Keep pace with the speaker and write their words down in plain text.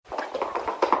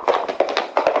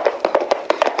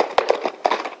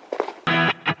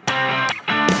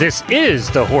This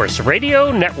is the Horse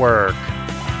Radio Network.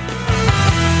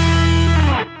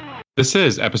 This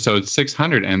is episode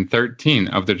 613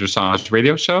 of the Dressage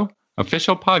Radio Show,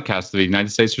 official podcast of the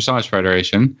United States Dressage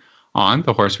Federation on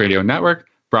the Horse Radio Network,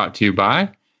 brought to you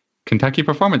by Kentucky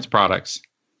Performance Products,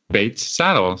 Bates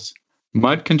Saddles,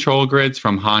 Mud Control Grids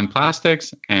from Han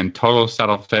Plastics, and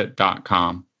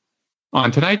TotalSaddleFit.com.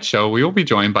 On tonight's show, we will be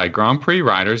joined by Grand Prix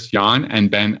riders Jan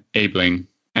and Ben Ebeling,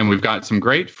 and we've got some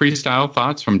great freestyle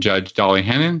thoughts from Judge Dolly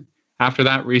Hannon. After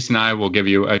that, Reese and I will give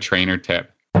you a trainer tip.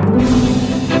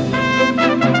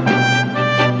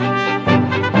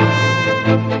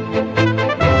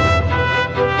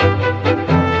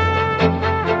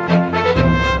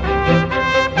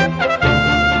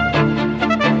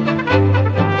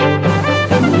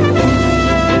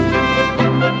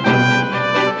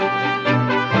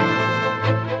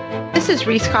 This is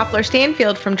Reese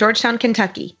Koppler-Stanfield from Georgetown,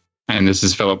 Kentucky. And this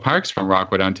is Philip Parks from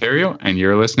Rockwood, Ontario, and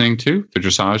you're listening to the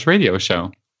Dressage Radio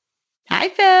Show. Hi,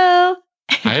 Phil.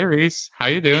 Hi, Reese. How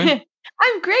you doing?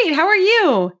 I'm great. How are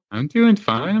you? I'm doing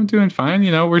fine.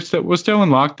 You know, we're still in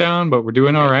lockdown, but we're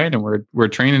doing all right, and we're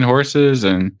training horses,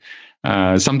 and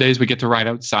some days we get to ride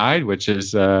outside, which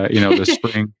is the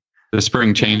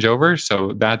spring changeover.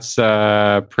 So that's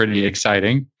pretty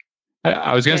exciting.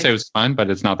 I was going to say it was fun, but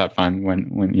it's not that fun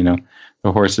when you know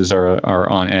the horses are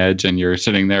on edge and you're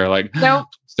sitting there like, no,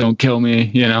 don't kill me,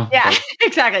 you know? Yeah,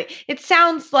 exactly. It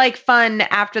sounds like fun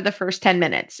after the first 10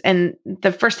 minutes, and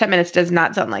the first 10 minutes does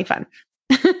not sound like fun.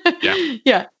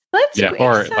 Yeah. That's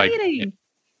exciting.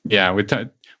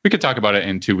 We could talk about it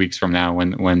in 2 weeks from now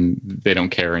when they don't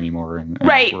care anymore. And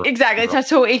right, exactly. It's not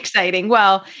so exciting.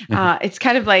 Well, it's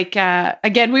kind of like,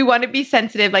 again, we want to be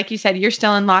sensitive. Like you said, you're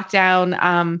still in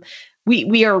lockdown.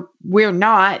 We're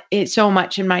not so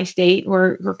much in my state.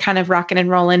 We're kind of rocking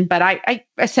and rolling, but I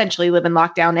essentially live in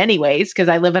lockdown anyways, because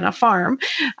I live in a farm.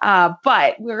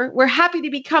 But we're happy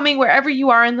to be coming wherever you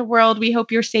are in the world. We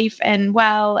hope you're safe and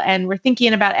well, and we're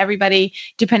thinking about everybody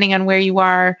depending on where you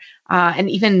are. And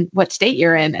even what state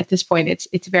you're in at this point,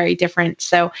 it's very different.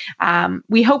 So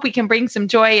we hope we can bring some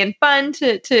joy and fun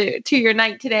to your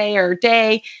night today or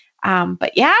day.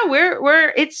 But yeah,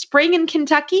 it's spring in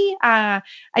Kentucky. I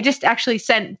just actually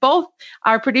sent both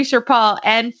our producer Paul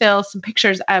and Phil some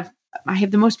pictures of. I have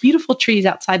the most beautiful trees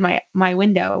outside my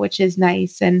window, which is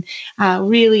nice, and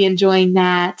really enjoying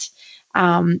that.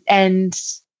 And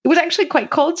it was actually quite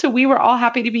cold, so we were all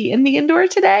happy to be in the indoor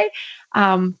today.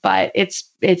 But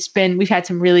we've had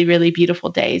some really, really beautiful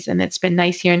days, and it's been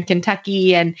nice here in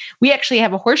Kentucky. And we actually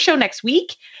have a horse show next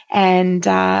week, and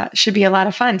should be a lot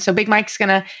of fun. So Big Mike's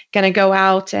gonna go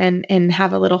out and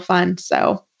have a little fun.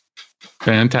 So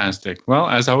fantastic. Well,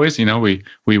 as always, you know, we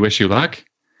wish you luck,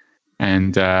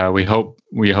 and we hope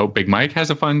Big Mike has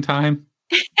a fun time.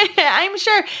 I'm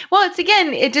sure. Well,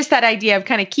 it's just that idea of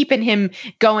kind of keeping him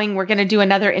going. We're going to do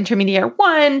another intermediate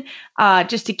one,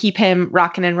 just to keep him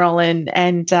rocking and rolling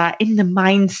and in the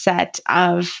mindset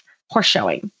of horse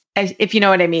showing. If you know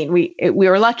what I mean. We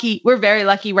were lucky. We're very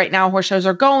lucky right now. Horse shows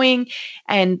are going,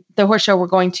 and the horse show we're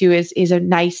going to is a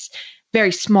nice,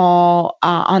 very small,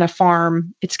 on a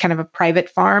farm. It's kind of a private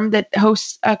farm that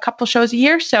hosts a couple shows a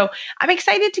year. So I'm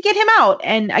excited to get him out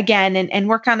and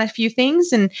work on a few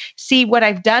things and see what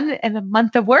I've done in a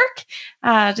month of work,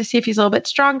 to see if he's a little bit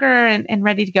stronger and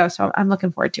ready to go. So I'm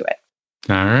looking forward to it.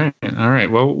 All right.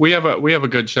 Well, we have a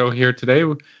good show here today.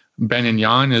 Ben and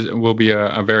Jan will be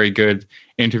a very good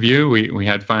interview. We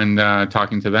had fun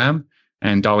talking to them,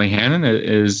 and Dolly Hannon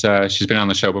she's been on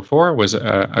the show before, was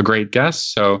a great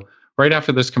guest. So right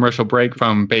after this commercial break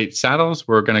from Bates Saddles,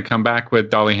 we're going to come back with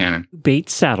Dolly Hannon.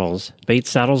 Bates Saddles. Bates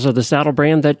Saddles are the saddle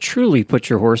brand that truly puts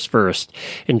your horse first.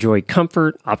 Enjoy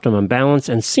comfort, optimum balance,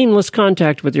 and seamless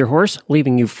contact with your horse,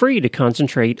 leaving you free to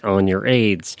concentrate on your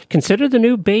aids. Consider the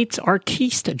new Bates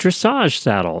Artiste Dressage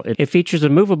Saddle. It features a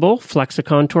movable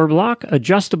Flexicontour block,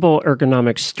 adjustable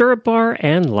ergonomic stirrup bar,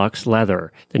 and luxe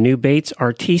leather. The new Bates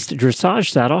Artiste Dressage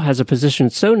Saddle has a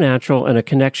position so natural and a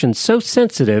connection so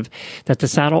sensitive that the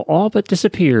saddle all but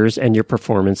disappears and your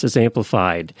performance is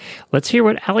amplified. Let's hear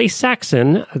what Allie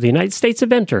Saxon, the United States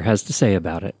eventer, has to say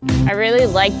about it. I really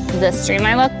liked the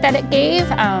streamlined look that it gave.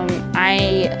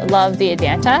 I love the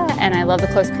Advanta, and I love the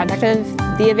close contact of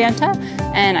the Advanta,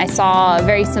 and I saw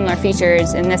very similar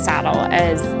features in this saddle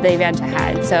as the Advanta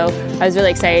had, so I was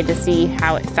really excited to see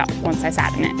how it felt once I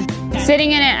sat in it.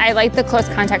 Sitting in it, I liked the close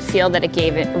contact feel that it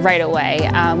gave it right away.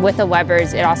 With the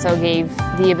Webers, it also gave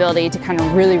the ability to kind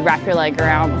of really wrap your leg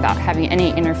around without having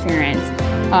any interference.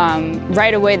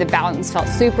 Right away, the balance felt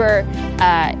super,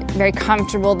 very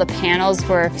comfortable. The panels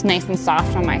were nice and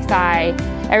soft on my thigh.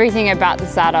 Everything about the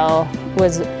saddle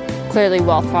was clearly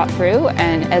well thought through.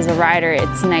 And as a rider,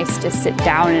 it's nice to sit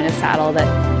down in a saddle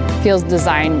that feels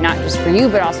designed not just for you,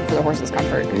 but also for the horse's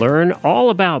comfort. Learn all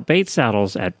about Bates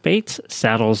Saddles at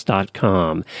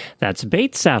batessaddles.com. That's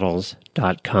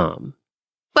batessaddles.com.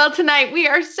 Well, tonight we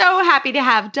are so happy to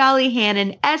have Dolly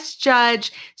Hannon,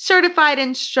 S-Judge, certified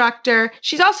instructor.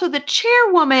 She's also the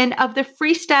chairwoman of the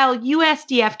Freestyle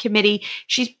USDF committee.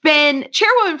 She's been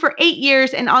chairwoman for 8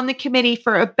 years and on the committee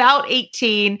for about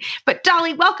 18. But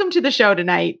Dolly, welcome to the show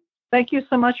tonight. Thank you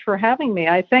so much for having me.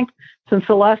 I think since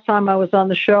the last time I was on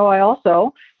the show, I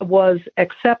also was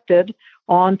accepted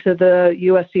onto the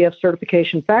USDF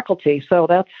certification faculty. So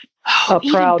that's a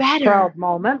proud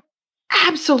moment.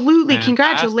 Absolutely.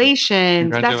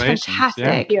 Congratulations. That's fantastic.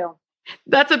 Thank you.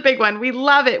 That's a big one. We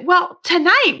love it. Well,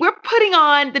 tonight we're putting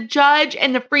on the judge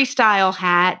and the freestyle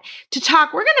hat to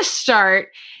talk. We're going to start.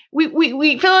 We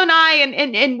Phil and I,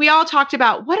 and we all talked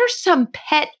about what are some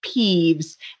pet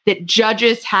peeves that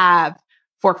judges have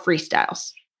for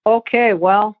freestyles. Okay.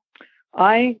 Well,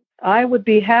 I would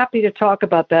be happy to talk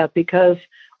about that because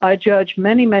I judge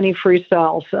many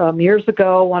freestyles. Years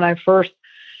ago when I first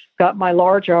got my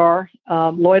large R,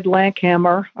 Lloyd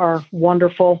Lankhammer, our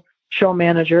wonderful show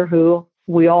manager, who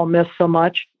we all miss so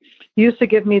much, used to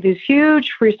give me these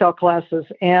huge freestyle classes,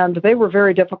 and they were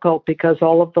very difficult because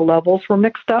all of the levels were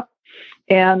mixed up.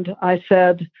 And I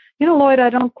said, Lloyd,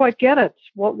 I don't quite get it.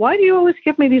 Why do you always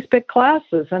give me these big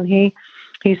classes? And he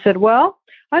said, well,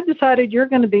 I've decided you're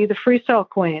going to be the freestyle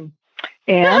queen.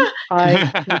 And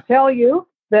I can tell you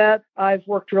that I've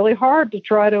worked really hard to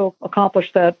try to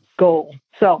accomplish that goal.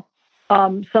 So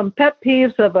some pet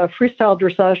peeves of a freestyle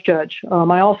dressage judge.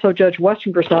 I also judge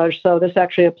Western dressage, so this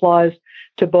actually applies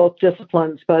to both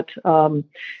disciplines, but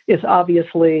is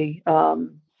obviously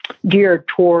geared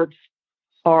towards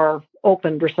our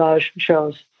open dressage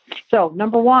shows. So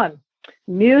number one,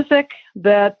 music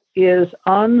that is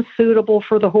unsuitable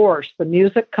for the horse. The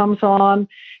music comes on,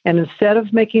 and instead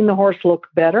of making the horse look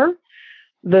better,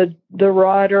 the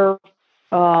rider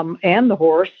and the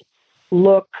horse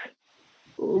look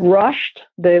rushed.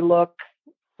 They look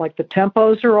like the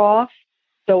tempos are off.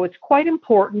 So it's quite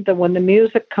important that when the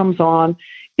music comes on,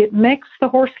 it makes the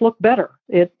horse look better.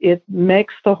 It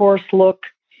makes the horse look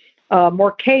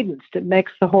more cadenced. It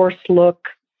makes the horse look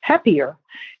happier.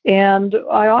 And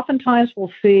I oftentimes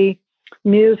will see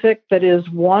music that is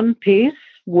one piece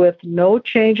with no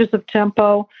changes of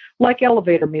tempo, like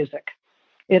elevator music.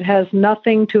 It has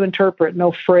nothing to interpret,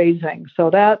 no phrasing. So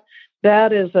that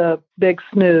is a big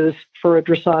snooze for a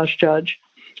dressage judge.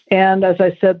 And as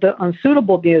I said, the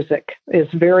unsuitable music is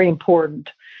very important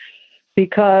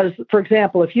because, for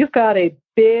example, if you've got a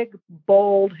big,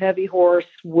 bold, heavy horse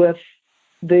with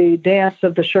the dance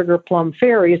of the Sugar Plum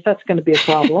Fairies, that's going to be a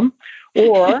problem.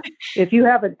 Or if you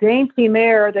have a dainty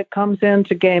mare that comes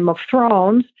into Game of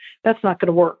Thrones, that's not going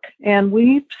to work. And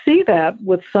we see that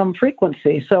with some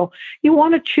frequency. So you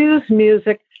want to choose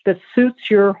music that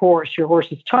suits your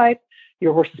horse's type,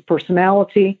 your horse's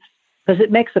personality, because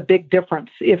it makes a big difference.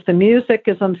 If the music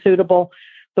is unsuitable,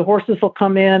 the horses will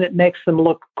come in, it makes them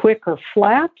look quick or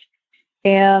flat,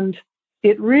 and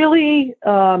it really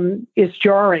is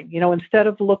jarring. Instead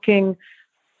of looking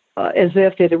as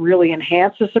if it really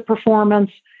enhances the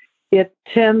performance, it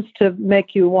tends to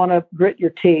make you want to grit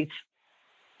your teeth.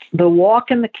 The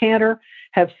walk and the canter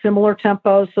have similar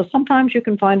tempos, so sometimes you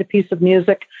can find a piece of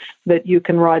music that you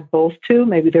can ride both to.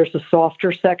 Maybe there's a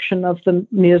softer section of the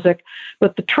music,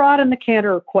 but the trot and the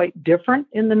canter are quite different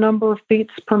in the number of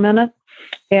beats per minute,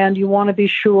 and you want to be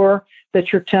sure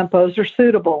that your tempos are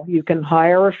suitable. You can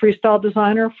hire a freestyle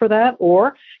designer for that,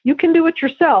 or you can do it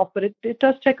yourself, but it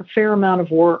does take a fair amount of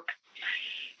work.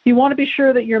 You want to be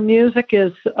sure that your music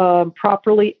is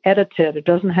properly edited. It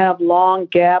doesn't have long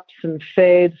gaps and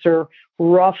fades or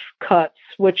rough cuts,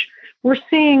 which we're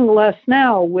seeing less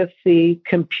now with the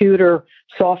computer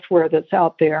software that's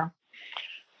out there.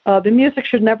 The music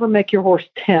should never make your horse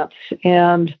tense.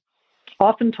 And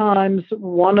oftentimes,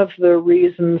 one of the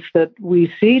reasons that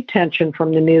we see tension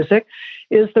from the music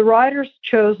is the rider's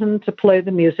chosen to play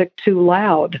the music too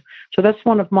loud. So that's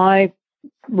one of my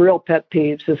real pet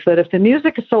peeves, is that if the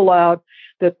music is so loud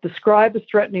that the scribe is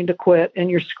threatening to quit and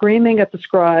you're screaming at the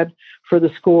scribe for the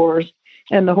scores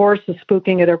and the horse is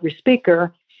spooking at every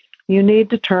speaker, you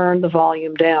need to turn the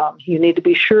volume down. You need to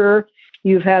be sure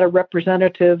you've had a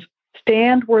representative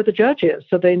stand where the judge is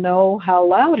so they know how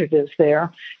loud it is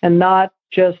there and not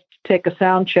just take a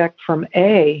sound check from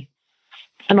A.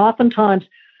 And oftentimes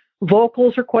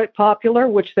vocals are quite popular,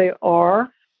 which they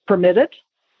are permitted.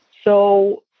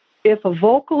 So if a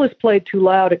vocal is played too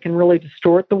loud, it can really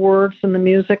distort the words in the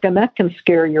music, and that can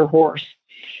scare your horse.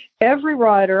 Every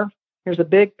rider here's a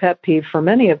big pet peeve for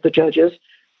many of the judges.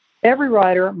 Every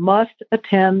rider must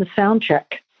attend the sound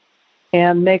check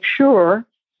and make sure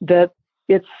that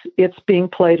it's being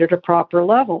played at a proper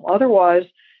level. Otherwise,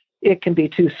 it can be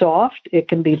too soft, it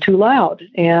can be too loud.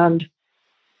 And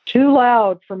too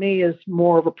loud for me is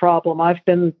more of a problem. I've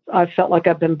felt like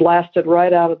I've been blasted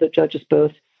right out of the judge's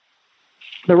booth.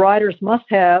 The riders must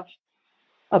have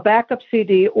a backup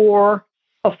CD or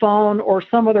a phone or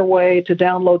some other way to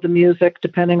download the music,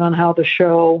 depending on how the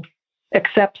show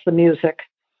accepts the music.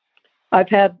 I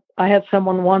had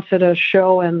someone once at a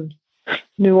show in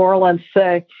New Orleans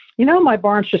say, my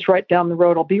barn's just right down the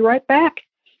road. I'll be right back.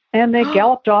 And they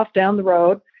galloped off down the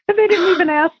road. And they didn't even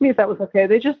ask me if that was okay.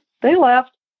 They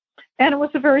left. And it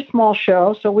was a very small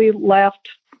show, so we laughed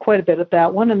quite a bit at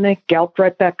that one. And they galloped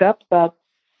right back up about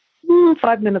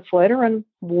 5 minutes later, and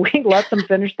we let them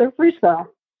finish their freestyle.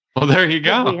 Well, there you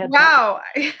go. Wow.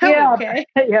 Yeah. Okay.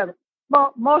 Yeah.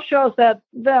 Well, most shows that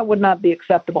would not be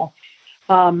acceptable.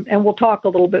 And we'll talk a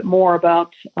little bit more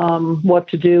about what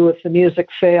to do if the music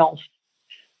fails.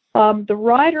 The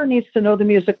rider needs to know the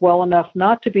music well enough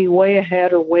not to be way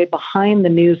ahead or way behind the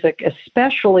music,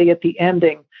 especially at the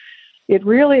ending. It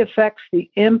really affects the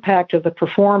impact of the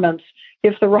performance.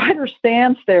 If the rider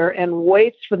stands there and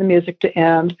waits for the music to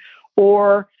end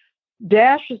or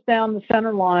dashes down the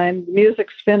center line, the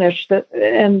music's finished,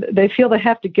 and they feel they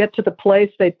have to get to the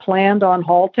place they planned on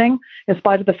halting, in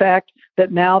spite of the fact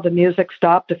that now the music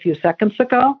stopped a few seconds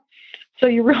ago. So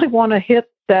you really want to hit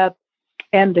that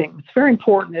ending. It's very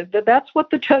important. That's what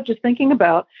the judge is thinking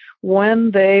about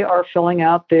when they are filling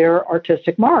out their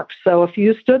artistic marks. So if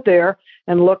you stood there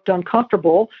and looked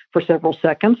uncomfortable for several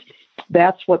seconds,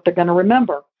 that's what they're going to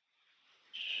remember.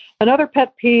 Another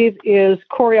pet peeve is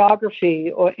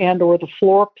choreography or the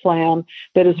floor plan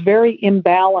that is very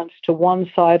imbalanced to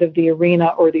one side of the arena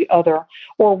or the other,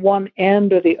 or one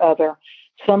end or the other.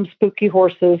 Some spooky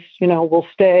horses, will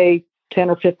stay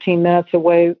 10 or 15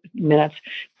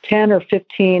 10 or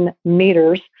 15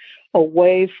 meters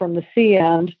away from the C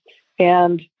end.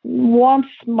 And once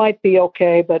might be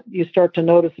okay, but you start to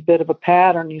notice a bit of a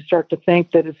pattern. You start to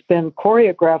think that it's been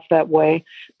choreographed that way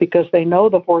because they know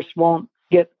the horse won't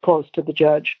get close to the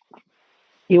judge.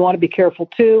 You want to be careful,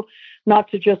 too, not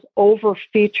to just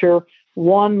over-feature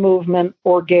one movement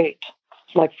or gait.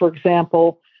 Like, for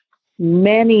example,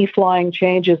 many flying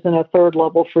changes in a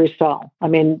third-level freestyle. I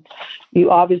mean,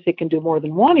 you obviously can do more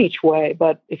than one each way,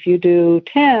 but if you do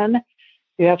 10,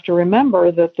 you have to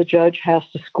remember that the judge has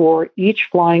to score each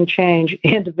flying change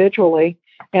individually,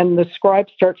 and the scribe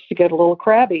starts to get a little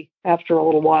crabby after a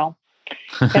little while.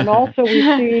 And also we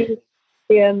see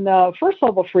in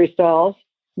first-level freestyles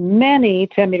many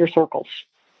 10-meter circles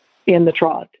in the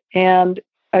trot. And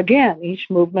again, each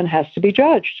movement has to be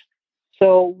judged.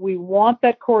 So we want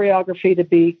that choreography to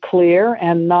be clear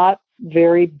and not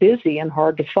very busy and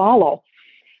hard to follow.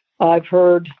 I've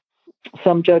heard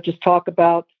some judges talk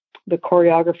about the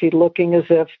choreography looking as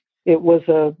if it was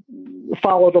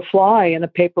followed a fly in a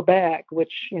paper bag,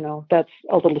 which, that's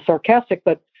a little sarcastic,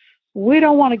 but we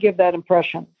don't want to give that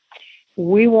impression.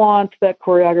 We want that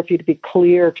choreography to be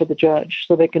clear to the judge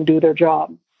so they can do their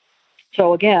job.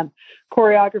 So again,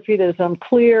 choreography that is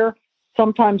unclear.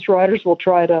 Sometimes riders will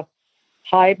try to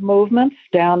hide movements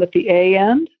down at the A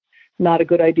end. Not a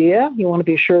good idea. You want to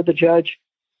be sure the judge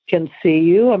can see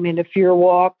you. I mean, if your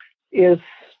walk is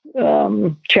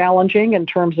challenging in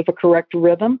terms of a correct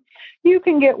rhythm, you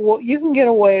can get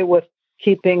away with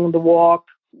keeping the walk,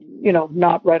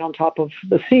 not right on top of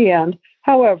the C end.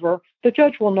 However, the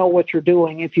judge will know what you're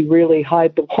doing if you really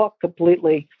hide the walk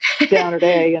completely down at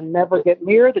A and never get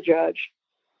near the judge.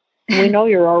 We know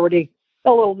you're already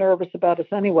a little nervous about us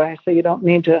anyway, so you don't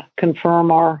need to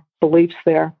confirm our beliefs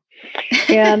there.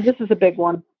 And this is a big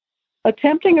one.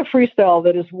 Attempting a freestyle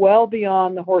that is well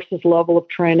beyond the horse's level of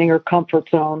training or comfort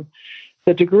zone,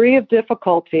 the degree of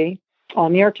difficulty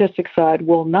on the artistic side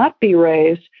will not be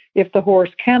raised if the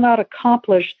horse cannot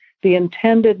accomplish the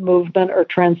intended movement or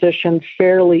transition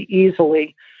fairly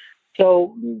easily.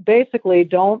 So basically,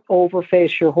 don't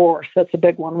overface your horse. That's a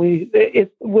big one.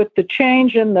 With the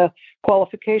change in the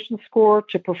qualification score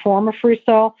to perform a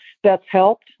freestyle, that's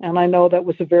helped. And I know that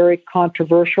was a very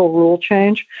controversial rule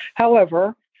change.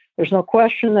 However, there's no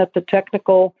question that the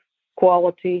technical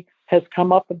quality has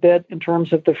come up a bit in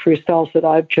terms of the freestyles that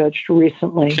I've judged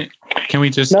recently. Can we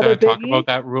just talk about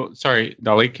that rule? Sorry,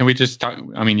 Dolly, can we just talk?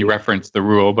 I mean, you referenced the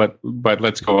rule, but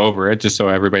let's go over it just so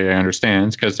everybody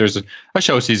understands, because there's a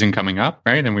show season coming up,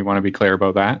 right? And we want to be clear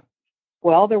about that.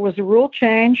 Well, there was a rule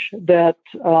change that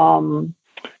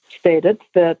stated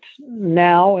that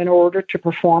now, in order to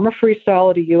perform a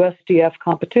freestyle at a USDF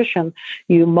competition,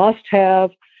 you must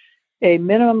have a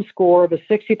minimum score of a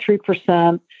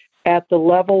 63% at the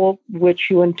level which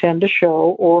you intend to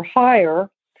show or higher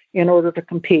in order to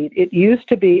compete. It used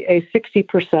to be a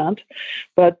 60%,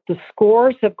 but the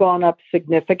scores have gone up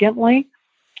significantly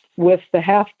with the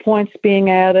half points being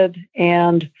added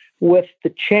and with the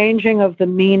changing of the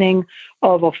meaning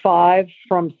of a 5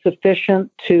 from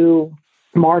sufficient to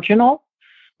marginal.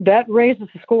 That raises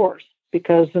the scores,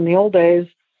 because in the old days,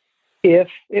 if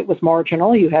it was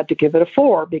marginal, you had to give it a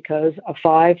 4 because a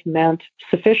 5 meant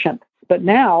sufficient. But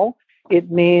now it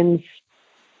means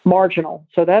marginal.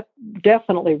 So that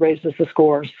definitely raises the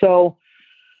scores. So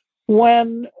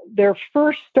when there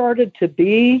first started to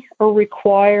be a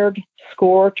required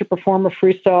score to perform a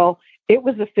freestyle, it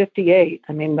was a 58,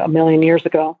 a million years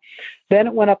ago. Then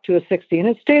it went up to a 60, and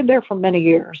it stayed there for many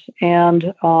years.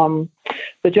 And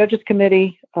the Judges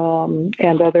Committee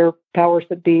and other powers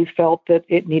that be felt that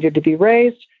it needed to be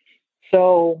raised.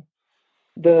 So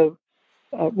the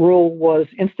rule was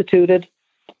instituted,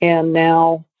 and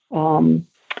now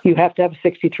you have to have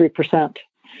 63%.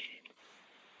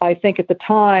 I think at the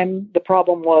time, the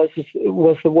problem was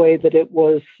the way that it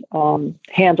was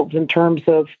handled in terms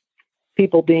of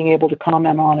people being able to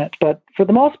comment on it. But for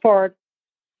the most part,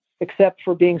 except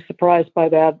for being surprised by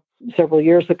that several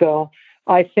years ago,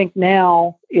 I think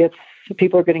now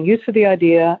people are getting used to the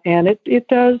idea, and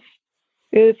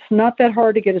it's not that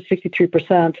hard to get a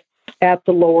 63% at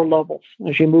the lower levels.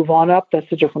 As you move on up,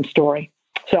 that's a different story.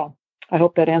 So I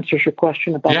hope that answers your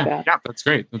question about that. Yeah, that's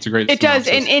great. That's a great It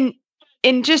synopsis. does.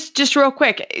 And just real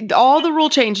quick, all the rule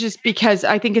changes, because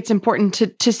I think it's important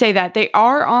to say that they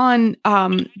are on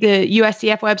the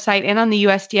USDF website and on the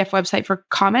USDF website for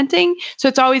commenting. So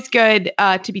it's always good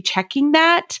to be checking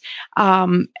that.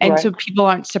 And right. So people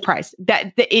aren't surprised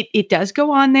that it does go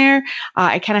on there.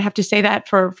 I kind of have to say that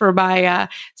for my,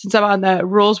 since I'm on the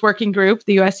rules working group,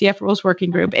 the USDF rules working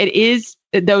group, it is,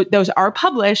 those are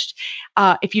published.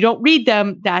 If you don't read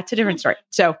them, that's a different story.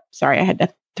 So sorry, I had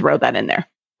to throw that in there.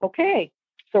 Okay,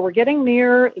 so we're getting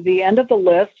near the end of the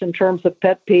list in terms of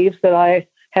pet peeves that I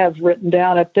have written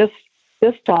down at this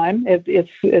time.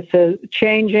 It's a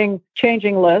changing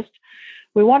list.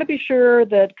 We want to be sure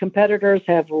that competitors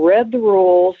have read the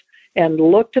rules and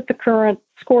looked at the current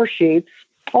score sheets.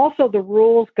 Also, the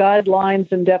rules,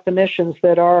 guidelines, and definitions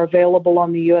that are available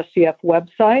on the USDF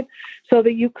website, so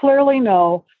that you clearly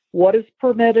know what is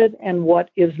permitted and what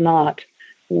is not.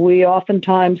 We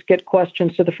oftentimes get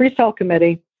questions to the Freestyle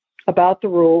Committee about the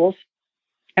rules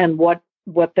and what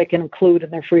they can include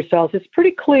in their freestyles. It's pretty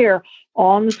clear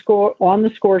on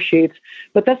the score sheets,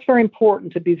 but that's very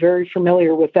important to be very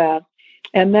familiar with that.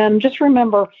 And then just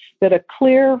remember that a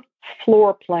clear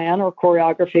floor plan or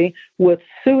choreography with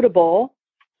suitable,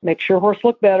 make sure horse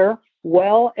look better,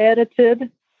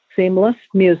 well-edited, seamless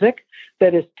music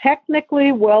that is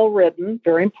technically well-written,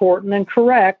 very important and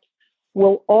correct,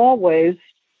 will always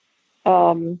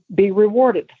be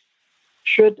rewarded.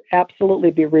 Should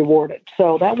absolutely be rewarded.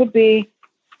 So that would be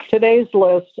today's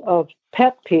list of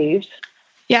pet peeves.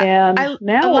 Yeah, and I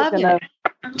love it.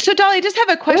 So Dolly, I just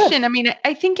have a question. Good.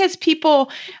 I think as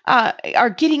people are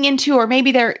getting into, or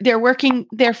maybe they're working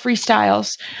their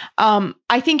freestyles,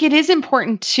 I think it is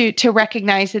important to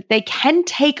recognize that they can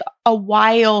take a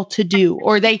while to do,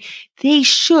 or they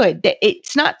should.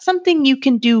 It's not something you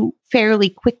can do fairly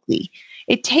quickly.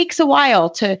 It takes a while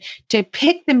to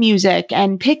pick the music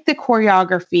and pick the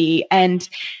choreography and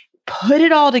put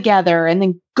it all together and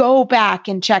then go back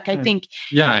and check. I think.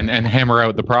 Yeah. And hammer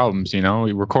out the problems, you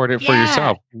record it for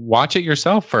yourself, watch it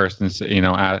yourself first.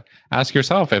 And, ask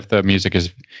yourself if the music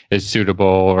is suitable,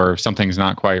 or if something's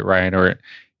not quite right, or,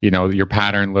 your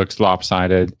pattern looks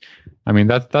lopsided.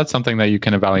 That's something that you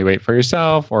can evaluate for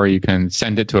yourself, or you can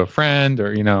send it to a friend,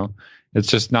 or, it's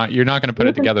just you're not going to put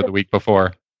it together the week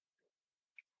before.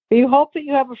 You hope that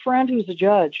you have a friend who's a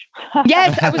judge.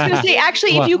 Yes, I was going to say,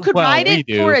 actually, if you could write it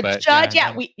for a judge,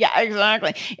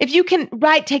 exactly. If you can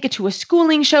take it to a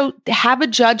schooling show, have a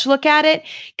judge look at it,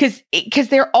 because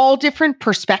they're all different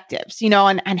perspectives,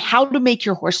 on how to make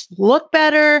your horse look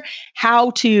better,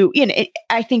 how to,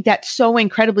 I think that's so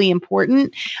incredibly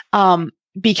important,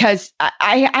 because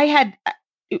I had.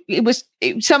 It was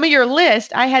some of your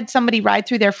list. I had somebody ride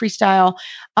through their freestyle,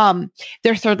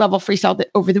 their third level freestyle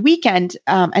over the weekend,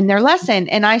 and their lesson.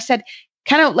 And I said,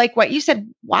 kind of like what you said,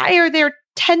 why are there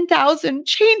 10,000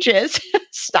 changes?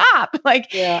 Stop.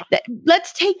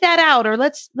 Let's take that out, or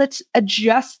let's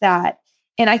adjust that.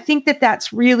 And I think that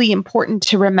that's really important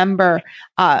to remember.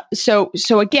 So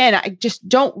again, I just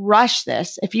don't rush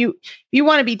this. If you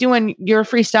want to be doing your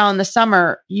freestyle in the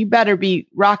summer, you better be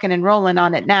rocking and rolling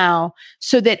on it now,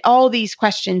 so that all these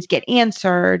questions get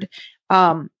answered.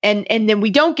 And then we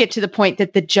don't get to the point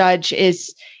that the judge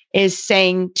is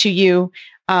saying to you,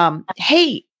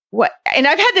 hey, what? And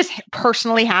I've had this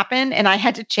personally happen, and I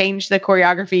had to change the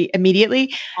choreography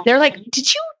immediately. They're like,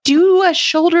 did you do a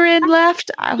shoulder in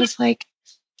left? I was like,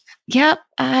 yep,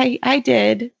 I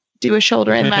did do a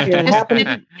shoulder in left. I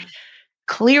just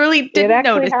clearly didn't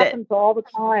notice it. It happens all the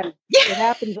time. Yeah. It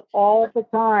happens all the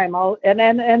time.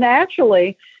 And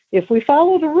actually, if we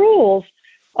follow the rules,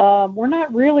 we're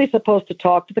not really supposed to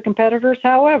talk to the competitors.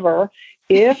 However,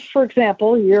 if, for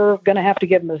example, you're going to have to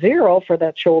give them a 0 for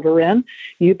that shoulder in,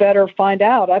 you better find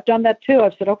out. I've done that too.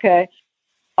 I've said, okay,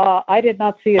 I did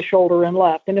not see a shoulder in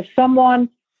left. And if someone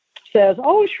says,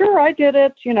 oh, sure, I did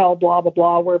it, blah, blah,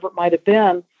 blah, wherever it might have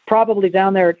been, probably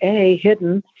down there at A,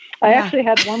 hidden. I actually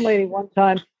had one lady one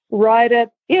time write it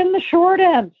in the short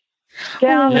end.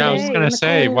 Down I was going to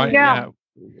say, why? Yeah.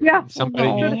 Somebody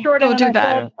Don't do that.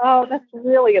 Thought, oh, that's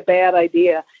really a bad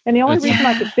idea. And the only reason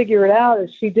I could figure it out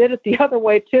is she did it the other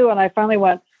way too. And I finally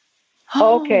went,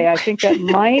 okay, I think that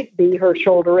might be her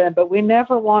shoulder in, but we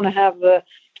never want to have the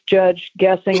judge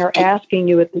guessing or asking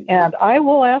you at the end. I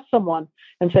will ask someone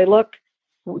and say, look,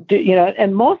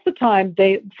 and most of the time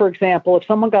for example, if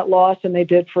someone got lost and they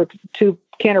did for 2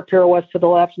 canter pirouettes to the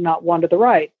left and not 1 to the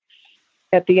right,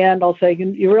 at the end, I'll say,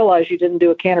 you realize you didn't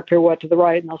do a canter pirouette to the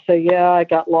right. And I'll say, yeah, I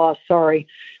got lost. Sorry.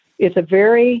 It's a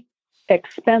very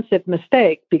expensive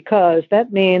mistake because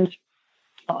that means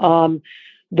the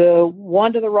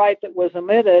 1 to the right that was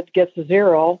omitted gets a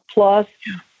 0, plus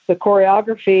the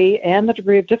choreography and the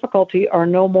degree of difficulty are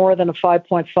no more than a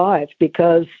 5.5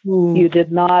 because you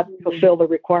did not fulfill the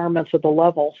requirements of the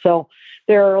level. So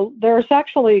there's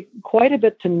actually quite a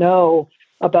bit to know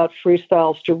about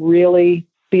freestyles to really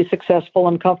be successful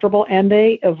and comfortable, and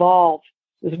they evolve,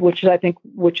 which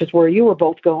is where you were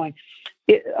both going.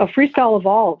 A freestyle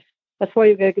evolves. That's why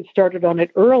you got to get started on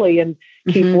it early and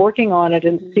keep working on it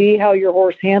and see how your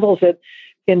horse handles it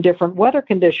in different weather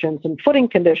conditions and footing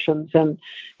conditions and,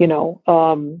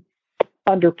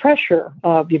 under pressure.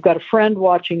 You've got a friend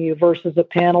watching you versus a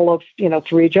panel of,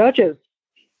 3 judges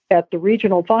at the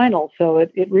regional final. So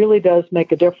it really does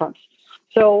make a difference.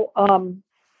 So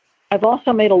I've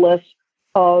also made a list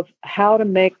of how to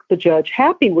make the judge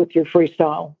happy with your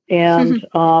freestyle. And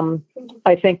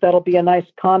I think that'll be a nice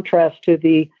contrast to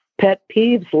the pet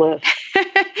peeves list.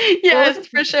 Yes,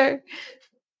 for sure.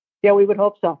 Yeah, we would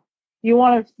hope so. You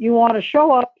want to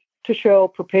show up to show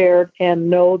prepared and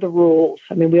know the rules.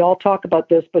 I mean, we all talk about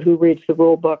this, but who reads the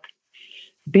rule book?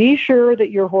 Be sure that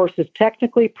your horse is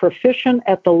technically proficient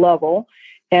at the level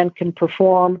and can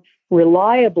perform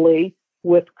reliably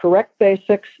with correct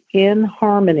basics in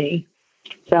harmony.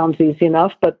 Sounds easy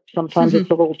enough, but sometimes it's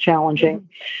a little challenging.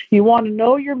 You want to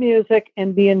know your music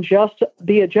and be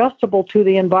adjustable to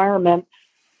the environment,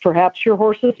 perhaps your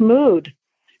horse's mood,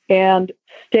 and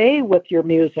stay with your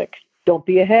music. Don't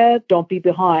be ahead, don't be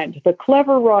behind. The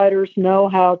clever riders know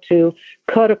how to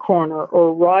cut a corner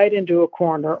or ride into a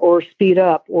corner or speed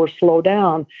up or slow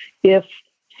down if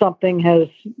something has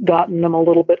gotten them a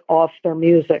little bit off their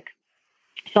music.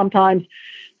 Sometimes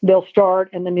they'll start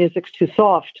and the music's too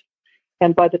soft.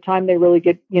 And by the time they really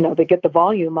get, they get the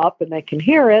volume up and they can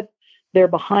hear it, they're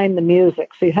behind the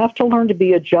music. So you have to learn to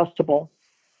be adjustable.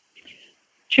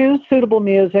 Choose suitable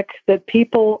music that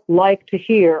people like to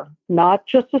hear, not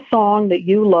just a song that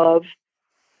you love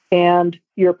and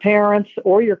your parents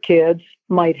or your kids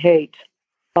might hate.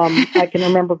 I can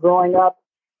remember growing up,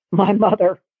 my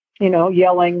mother,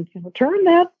 yelling, turn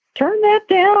that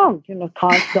down,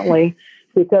 constantly.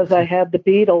 Because I had the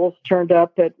Beatles turned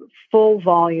up at full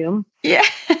volume. Yeah.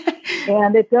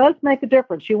 And it does make a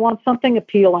difference. You want something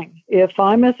appealing. If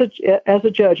I'm as a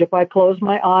judge, if I close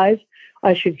my eyes,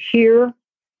 I should hear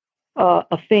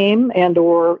a theme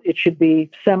or it should be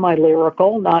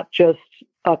semi-lyrical, not just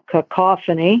a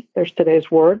cacophony. There's today's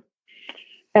word.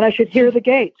 And I should hear the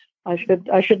gate. I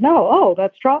should know, oh,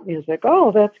 that's trot music.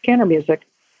 Oh, that's canter music.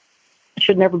 It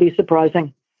should never be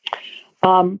surprising.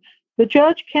 The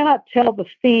judge cannot tell the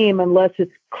theme unless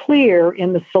it's clear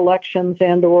in the selections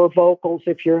and or vocals,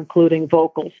 if you're including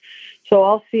vocals. So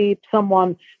I'll see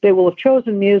someone, they will have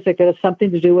chosen music that has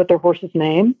something to do with their horse's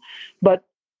name, but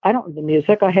I don't know the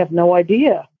music. I have no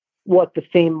idea what the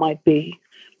theme might be.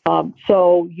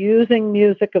 So using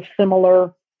music of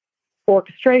similar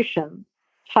orchestration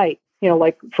type,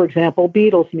 like, for example,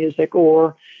 Beatles music,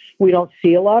 or we don't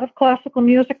see a lot of classical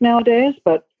music nowadays,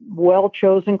 but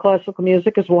well-chosen classical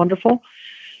music is wonderful.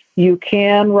 You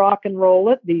can rock and roll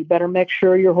it. You better make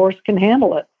sure your horse can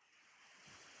handle it.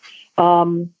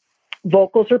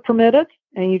 Vocals are permitted,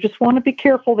 and you just want to be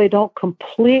careful they don't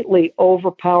completely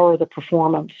overpower the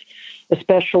performance,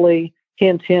 especially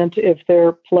Hint, hint, if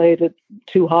they're played at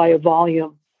too high a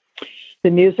volume. The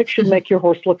music should make your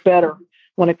horse look better.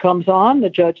 When it comes on, the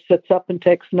judge sits up and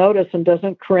takes notice and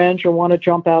doesn't cringe or want to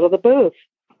jump out of the booth,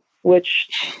 which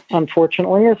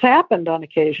unfortunately has happened on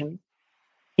occasion.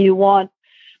 You want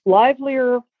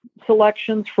livelier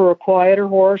selections for a quieter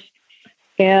horse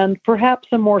and perhaps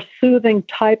a more soothing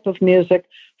type of music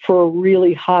for a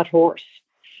really hot horse.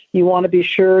 You want to be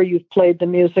sure you've played the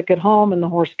music at home and the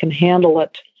horse can handle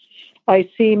it. I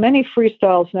see many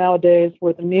freestyles nowadays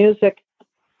where the music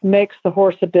makes the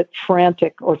horse a bit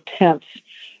frantic or tense,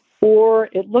 or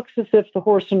it looks as if the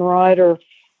horse and rider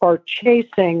are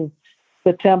chasing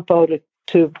the tempo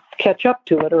to catch up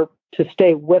to it or to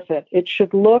stay with it. It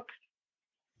should look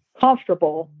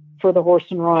comfortable for the horse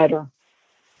and rider,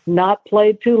 not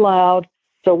played too loud.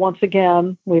 So once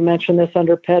again, we mentioned this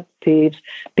under pet peeves,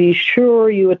 be sure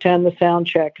you attend the sound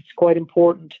check. It's quite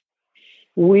important.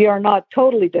 We are not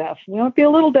totally deaf. We might be a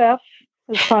little deaf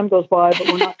as time goes by, but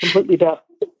we're not completely deaf.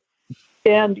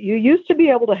 And you used to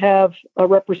be able to have a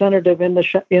representative in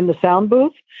the sound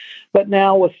booth, but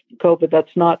now with COVID,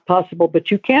 that's not possible.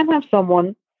 But you can have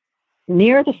someone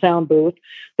near the sound booth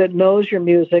that knows your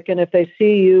music, and if they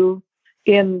see you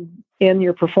in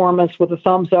your performance with a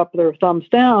thumbs up or a thumbs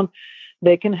down,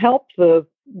 they can help the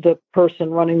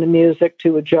person running the music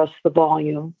to adjust the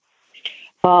volume.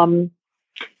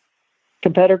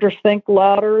 Competitors think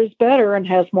louder is better and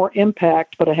has more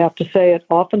impact, but I have to say it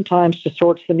oftentimes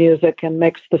distorts the music and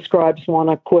makes the scribes want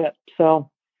to quit. So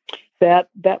that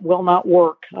will not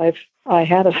work. I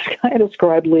had a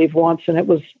scribe leave once, and it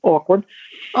was awkward.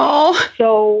 Oh.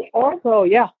 So also,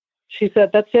 yeah, she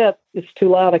said, "That's it. It's too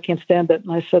loud. I can't stand it."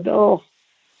 And I said, "Oh,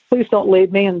 please don't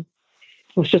leave me." And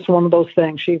it was just one of those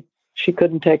things. She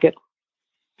couldn't take it.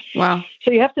 Wow. So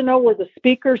you have to know where the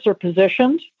speakers are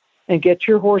positioned and get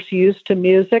your horse used to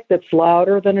music that's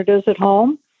louder than it is at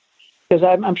home. Because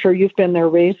I'm sure you've been there,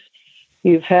 Reese.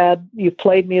 You've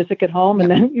played music at home, and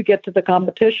then you get to the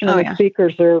competition, and the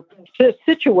speakers are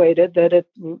situated that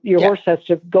your horse has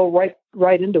to go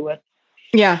right into it.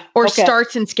 Yeah, or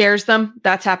starts and scares them.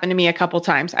 That's happened to me a couple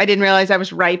times. I didn't realize I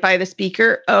was right by the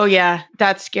speaker. Oh yeah,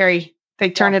 that's scary. They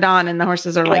turn it on, and the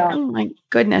horses are like, "Oh my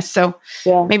goodness!" So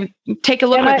maybe take a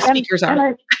look at the speakers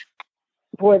are.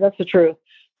 Boy, that's the truth.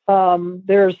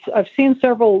 I've seen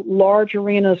several large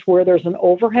arenas where there's an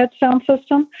overhead sound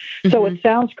system. So it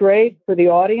sounds great for the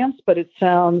audience, but it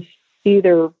sounds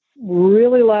either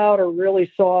really loud or really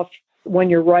soft when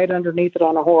you're right underneath it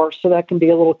on a horse. So that can be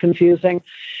a little confusing.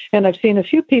 And I've seen a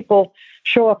few people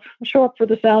show up for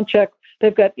the sound check.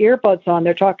 They've got earbuds on.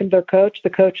 They're talking to their coach. The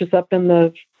coach is up in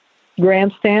the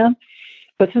grandstand.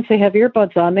 But since they have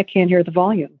earbuds on, they can't hear the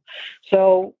volume.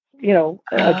 So they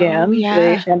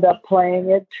end up playing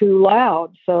it too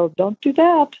loud. So don't do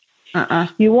that.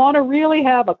 You want to really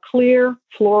have a clear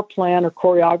floor plan or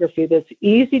choreography that's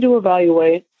easy to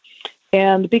evaluate,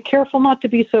 and be careful not to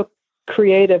be so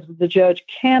creative that the judge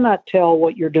cannot tell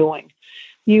what you're doing.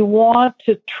 You want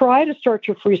to try to start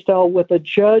your freestyle with a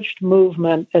judged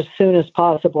movement as soon as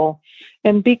possible.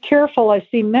 And be careful. I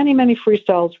see many, many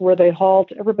freestyles where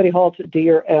everybody halts at D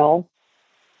or L.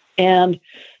 And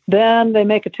then they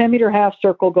make a 10-meter half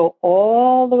circle, go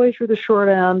all the way through the short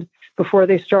end before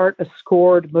they start a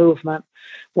scored movement.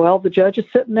 Well, the judge is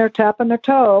sitting there tapping their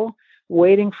toe,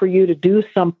 waiting for you to do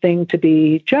something to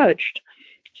be judged.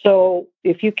 So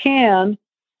if you can,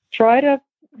 try to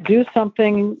do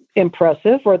something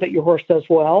impressive or that your horse does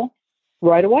well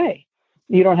right away.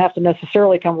 You don't have to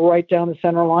necessarily come right down the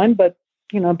center line, but,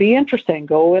 be interesting.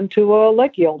 Go into a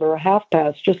leg yield or a half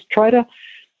pass. Just try to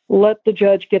let the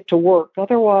judge get to work.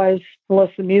 Otherwise,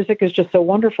 unless the music is just so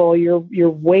wonderful, you're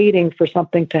waiting for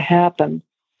something to happen.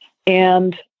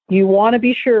 And you want to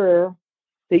be sure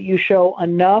that you show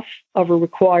enough of a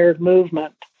required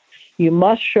movement. You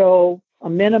must show a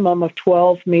minimum of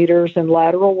 12 meters in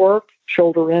lateral work,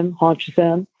 shoulder in, haunches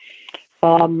in.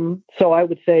 So I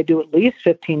would say do at least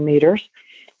 15 meters.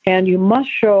 And you must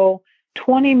show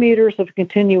 20 meters of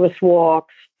continuous walk,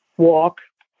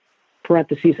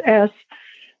 parentheses S,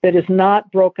 that is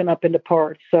not broken up into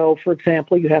parts. So, for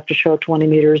example, you have to show 20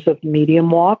 meters of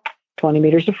medium walk, 20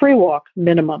 meters of free walk,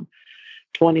 minimum,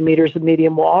 20 meters of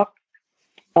medium walk,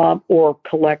 or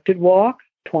collected walk,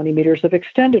 20 meters of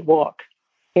extended walk.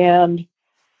 And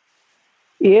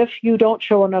if you don't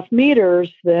show enough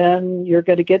meters, then you're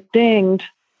going to get dinged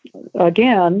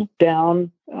again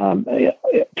down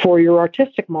for your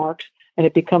artistic marks, and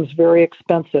it becomes very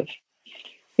expensive.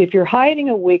 If you're hiding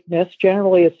a weakness,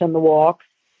 generally it's in the walk,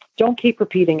 don't keep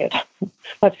repeating it.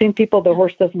 I've seen people, the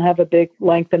horse doesn't have a big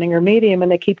lengthening or medium,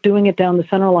 and they keep doing it down the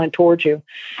center line towards you.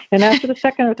 And after the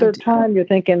second or third time, you're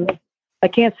thinking, I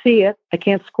can't see it. I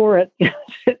can't score it.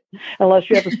 Unless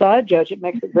you have a side judge, it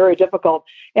makes it very difficult.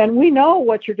 And we know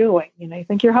what you're doing. You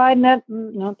think you're hiding it?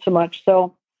 Not so much.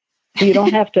 So you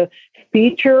don't have to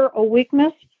feature a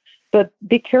weakness, but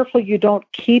be careful you don't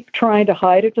keep trying to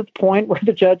hide it to the point where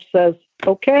the judge says,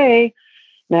 okay,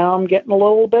 now I'm getting a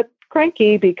little bit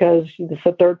cranky because it's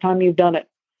the third time you've done it.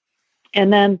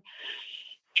 And then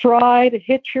try to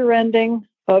hit your ending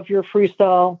of your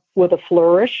freestyle with a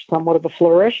flourish, somewhat of a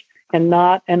flourish, and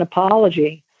not an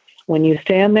apology. When you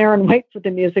stand there and wait for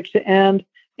the music to end,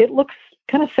 it looks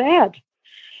kind of sad.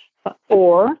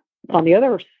 Or on the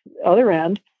other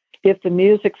end, if the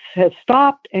music has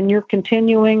stopped and you're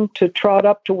continuing to trot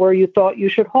up to where you thought you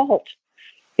should halt,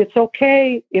 it's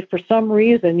okay if for some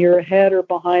reason you're ahead or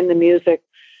behind the music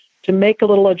to make a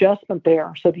little adjustment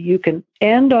there so that you can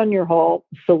end on your halt,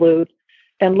 salute,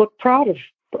 and look proud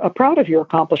of your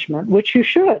accomplishment, which you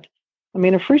should. I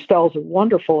mean, a freestyle is a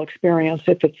wonderful experience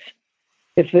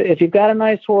if you've got a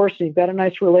nice horse and you've got a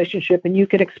nice relationship and you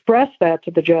can express that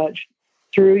to the judge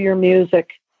through your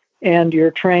music and your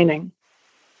training.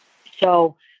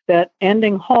 So that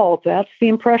ending halt, that's the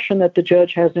impression that the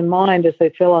judge has in mind as they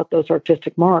fill out those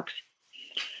artistic marks.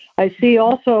 I see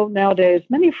also nowadays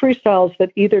many freestyles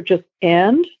that either just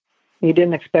end, you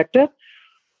didn't expect it,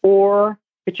 or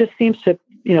it just seems to,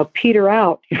 peter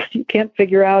out. You can't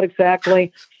figure out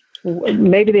exactly.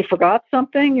 Maybe they forgot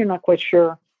something. You're not quite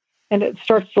sure. And it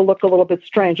starts to look a little bit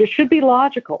strange. It should be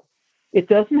logical. It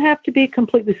doesn't have to be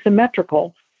completely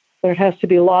symmetrical, but it has to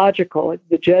be logical.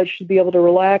 The judge should be able to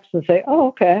relax and say, oh,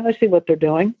 okay, I see what they're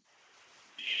doing.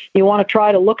 You want to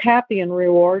try to look happy and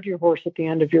reward your horse at the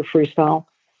end of your freestyle.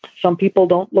 Some people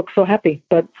don't look so happy,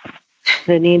 but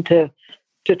they need to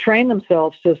train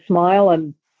themselves to smile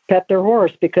and pet their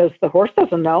horse because the horse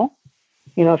doesn't know.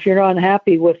 If you're not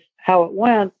unhappy with how it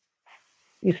went,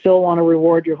 you still want to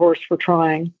reward your horse for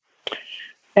trying.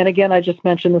 And again, I just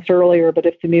mentioned this earlier, but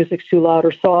if the music's too loud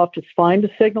or soft, it's fine to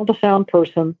signal the sound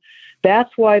person.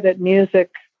 That's why that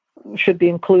music should be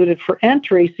included for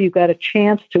entry, so you've got a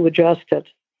chance to adjust it.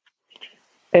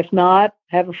 If not,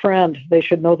 have a friend. They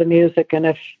should know the music. And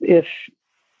if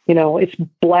it's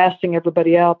blasting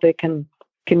everybody out, they can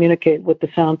communicate with the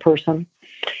sound person.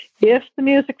 If the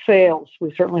music fails,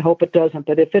 we certainly hope it doesn't,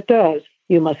 but if it does,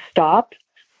 you must stop,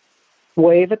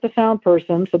 wave at the sound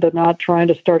person so they're not trying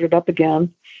to start it up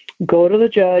again, go to the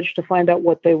judge to find out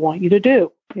what they want you to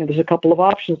do. There's a couple of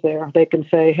options there. They can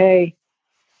say, hey,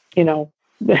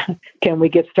 can we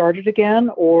get started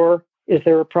again? Or is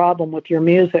there a problem with your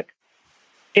music?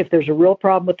 If there's a real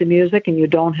problem with the music and you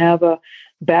don't have a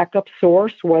backup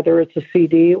source, whether it's a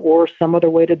CD or some other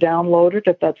way to download it,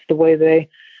 if that's the way they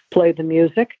play the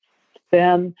music,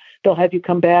 then they'll have you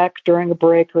come back during a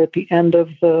break or at the end of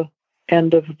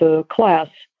the class.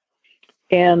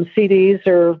 And CDs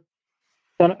are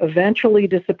going to eventually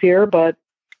disappear, but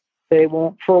they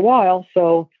won't for a while.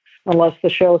 So unless the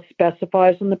show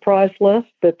specifies in the prize list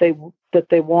that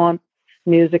they want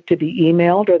music to be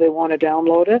emailed or they want to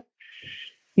download it,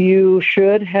 you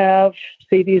should have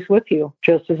CDs with you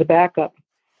just as a backup.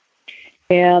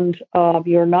 And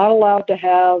you're not allowed to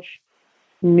have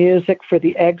music for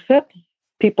the exit.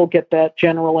 People get that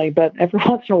generally, but every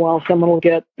once in a while someone will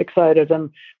get excited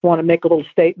and want to make a little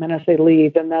statement as they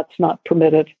leave, and that's not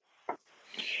permitted.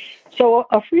 So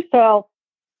a freestyle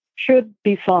should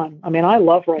be fun. I mean, I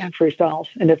love writing freestyles,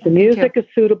 and if the music is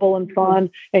suitable and fun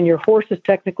and your horse is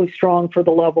technically strong for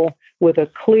the level with a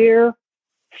clear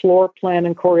floor plan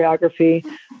and choreography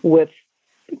with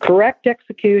correct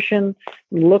execution,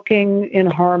 looking in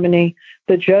harmony,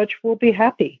 the judge will be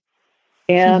happy.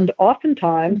 And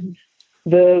oftentimes,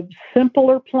 the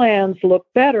simpler plans look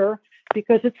better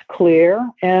because it's clear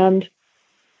and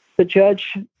the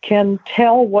judge can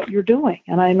tell what you're doing.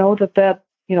 And I know that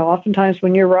oftentimes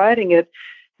when you're writing it,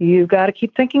 you've got to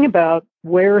keep thinking about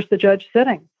where is the judge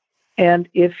sitting. And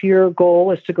if your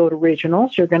goal is to go to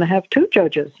regionals, you're going to have 2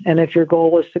 judges. And if your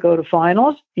goal is to go to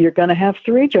finals, you're going to have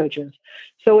 3 judges.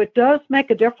 So it does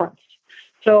make a difference.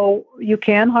 So you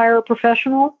can hire a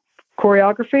professional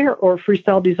choreographer or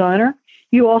freestyle designer.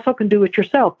 You also can do it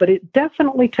yourself, but it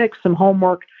definitely takes some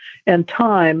homework and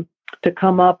time to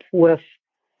come up with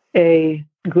a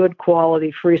good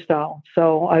quality freestyle.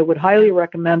 So I would highly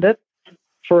recommend it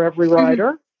for every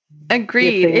rider.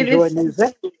 Agreed.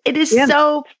 It is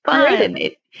so fun.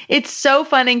 It's so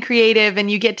fun and creative,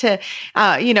 and you get to,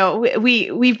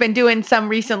 we've been doing some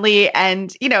recently,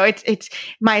 and it's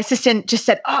my assistant just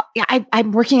said, "Oh, yeah,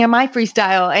 I'm working on my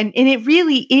freestyle," and it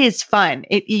really is fun.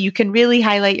 You can really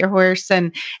highlight your horse,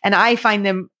 and I find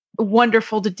them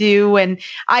wonderful to do. And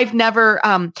I've never,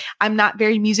 I'm not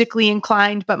very musically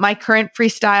inclined, but my current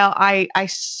freestyle, I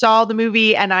saw the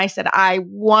movie and I said, I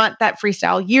want that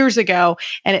freestyle years ago.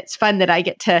 And it's fun that I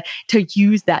get to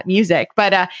use that music.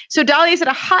 But, so Dolly, is it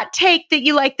a hot take that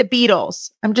you like the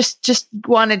Beatles? I'm just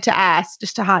wanted to ask,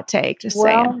 just a hot take, just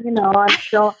saying. You know,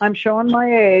 I'm showing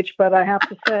my age, but I have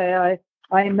to say,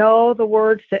 I know the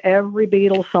words to every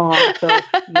Beatles song. So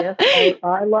yes,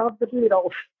 I love the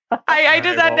Beatles. I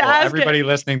just had to ask everybody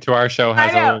listening to our show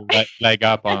has a little leg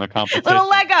up on the competition. Little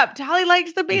leg up. Dolly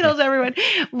likes the Beatles, everyone.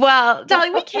 Well, Dolly,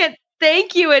 we can't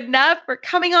thank you enough for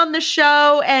coming on the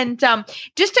show. And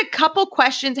just a couple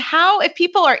questions. If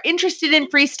people are interested in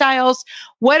freestyles,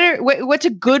 what's a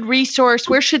good resource?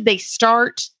 Where should they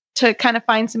start to kind of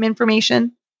find some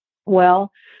information?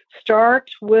 Well, start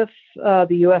with the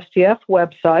USDF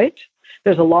website.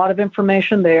 There's a lot of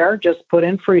information there. Just put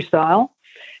in freestyle.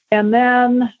 And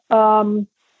then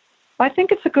I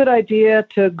think it's a good idea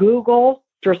to Google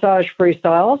dressage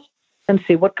freestyles and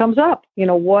see what comes up. You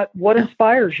know, what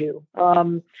inspires you.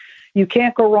 You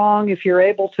can't go wrong if you're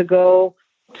able to go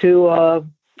to a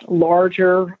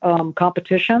larger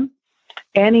competition.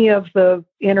 Any of the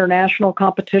international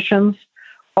competitions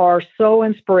are so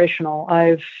inspirational.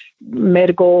 I've made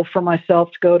a goal for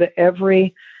myself to go to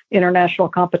every international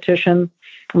competition,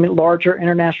 larger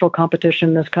international competition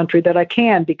in this country that I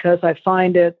can, because I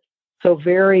find it so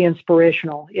very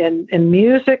inspirational. And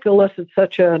music elicits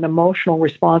such an emotional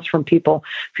response from people.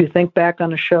 If you think back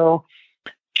on a show,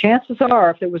 chances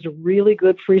are, if it was a really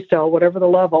good freestyle, whatever the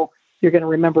level, you're going to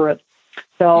remember it.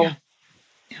 So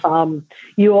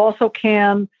you also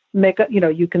can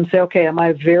you can say, okay, am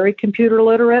I very computer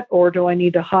literate, or do I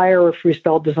need to hire a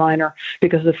freestyle designer?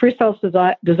 Because the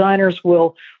freestyle designers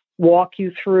will walk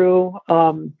you through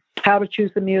how to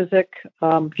choose the music,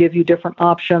 give you different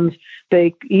options.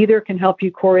 They either can help you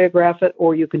choreograph it,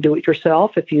 or you can do it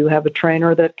yourself if you have a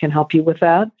trainer that can help you with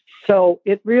that. So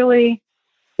it really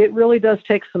does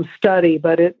take some study,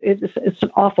 but it's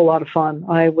an awful lot of fun.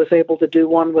 I was able to do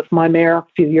one with my mare a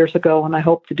few years ago, and I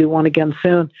hope to do one again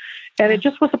soon. And it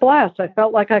just was a blast. I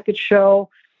felt like I could show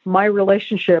my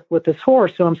relationship with this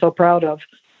horse, who I'm so proud of.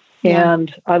 Yeah.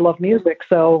 And I love music.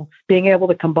 So being able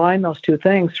to combine those two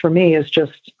things for me is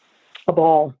just a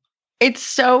ball. It's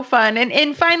so fun.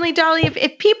 And finally, Dolly,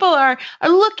 if people are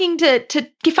looking to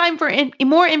find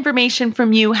more information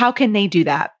from you, how can they do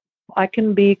that? I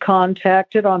can be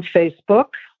contacted on Facebook,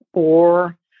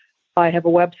 or I have a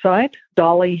website,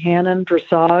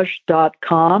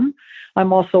 dollyhannondressage.com.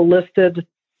 I'm also listed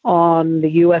on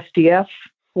the USDF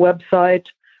website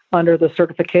under the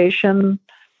certification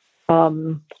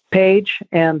page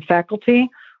and faculty.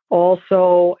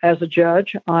 Also, as a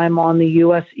judge, I'm on the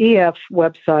USEF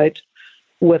website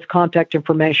with contact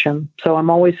information. So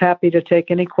I'm always happy to take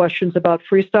any questions about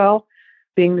freestyle.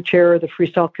 Being the chair of the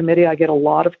freestyle committee, I get a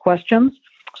lot of questions.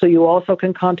 So you also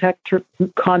can contact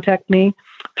me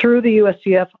through the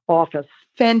USDF office.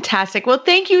 Fantastic. Well,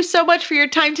 thank you so much for your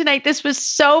time tonight. This was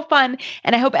so fun.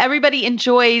 And I hope everybody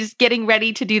enjoys getting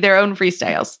ready to do their own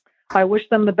freestyles. I wish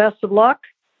them the best of luck.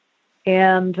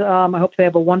 And I hope they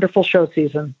have a wonderful show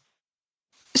season.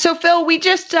 So, Phil, we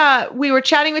were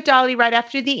chatting with Dolly right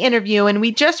after the interview, and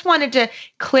we just wanted to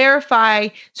clarify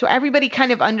so everybody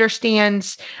kind of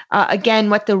understands, again,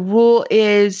 what the rule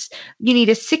is. You need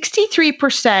a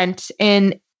 63%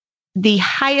 in the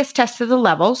highest test of the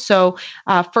level. So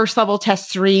first level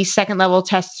test 3, second level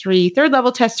test 3, third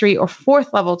level test 3, or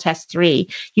fourth level test 3.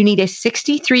 You need a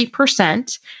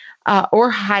 63% or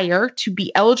higher to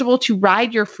be eligible to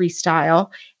ride your freestyle.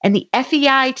 And the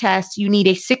FEI test, you need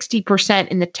a 60%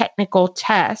 in the technical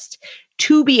test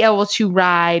to be able to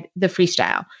ride the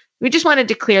freestyle. We just wanted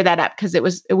to clear that up because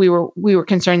we were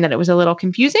concerned that it was a little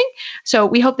confusing. So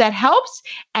we hope that helps,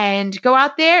 and go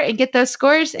out there and get those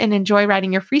scores and enjoy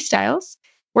riding your freestyles.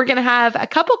 We're going to have a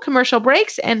couple commercial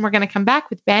breaks, and we're going to come back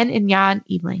with Ben and Jan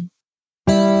Ebeling.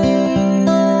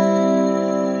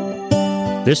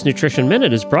 This Nutrition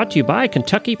Minute is brought to you by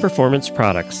Kentucky Performance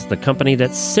Products, the company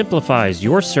that simplifies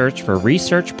your search for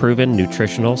research-proven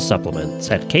nutritional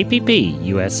supplements at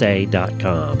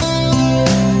kppusa.com.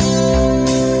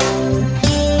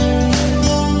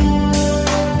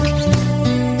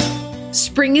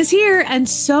 Spring is here, and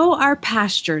so are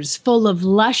pastures full of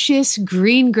luscious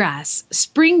green grass.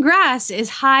 Spring grass is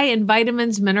high in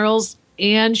vitamins, minerals,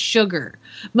 and sugar.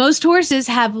 Most horses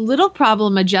have little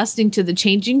problem adjusting to the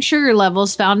changing sugar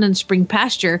levels found in spring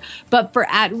pasture, but for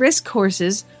at-risk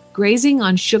horses, grazing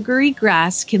on sugary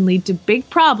grass can lead to big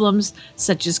problems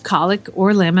such as colic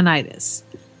or laminitis.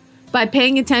 By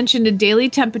paying attention to daily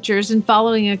temperatures and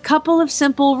following a couple of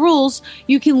simple rules,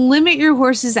 you can limit your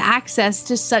horse's access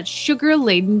to such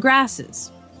sugar-laden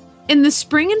grasses. In the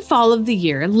spring and fall of the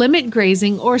year, limit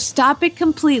grazing or stop it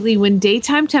completely when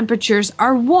daytime temperatures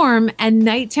are warm and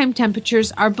nighttime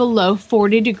temperatures are below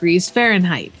 40 degrees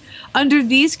Fahrenheit. Under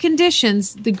these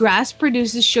conditions, the grass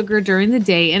produces sugar during the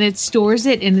day and it stores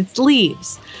it in its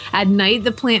leaves. At night,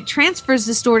 the plant transfers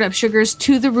the stored up sugars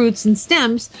to the roots and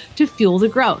stems to fuel the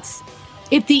growth.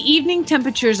 If the evening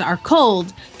temperatures are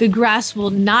cold, the grass will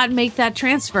not make that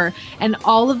transfer and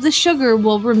all of the sugar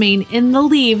will remain in the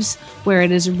leaves where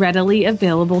it is readily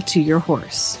available to your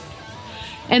horse.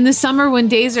 In the summer, when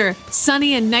days are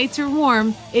sunny and nights are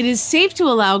warm, it is safe to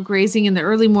allow grazing in the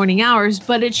early morning hours,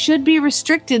 but it should be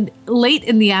restricted late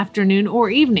in the afternoon or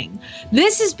evening.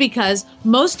 This is because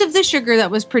most of the sugar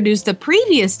that was produced the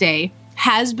previous day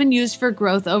has been used for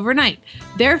growth overnight.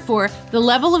 Therefore, the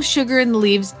level of sugar in the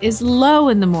leaves is low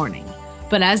in the morning.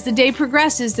 But as the day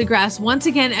progresses, the grass once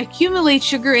again accumulates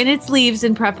sugar in its leaves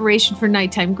in preparation for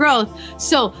nighttime growth.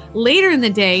 So later in the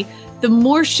day, the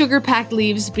more sugar-packed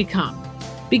leaves become.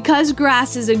 Because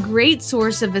grass is a great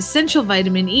source of essential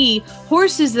vitamin E,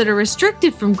 horses that are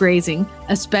restricted from grazing,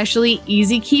 especially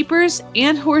easy keepers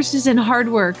and horses in hard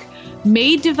work,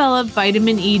 may develop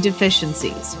vitamin E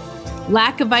deficiencies.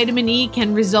 Lack of vitamin E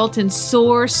can result in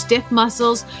sore, stiff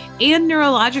muscles and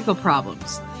neurological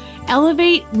problems.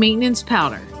 Elevate Maintenance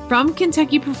Powder from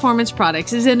Kentucky Performance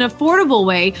Products is an affordable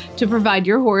way to provide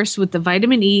your horse with the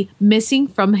vitamin E missing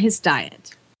from his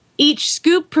diet. Each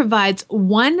scoop provides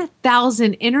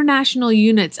 1,000 international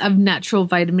units of natural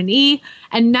vitamin E,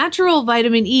 and natural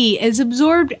vitamin E is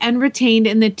absorbed and retained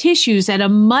in the tissues at a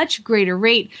much greater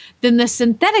rate than the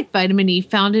synthetic vitamin E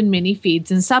found in many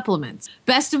feeds and supplements.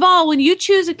 Best of all, when you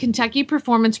choose a Kentucky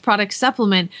Performance Product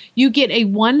supplement, you get a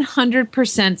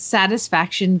 100%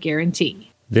 satisfaction guarantee.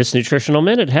 This Nutritional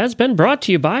Minute has been brought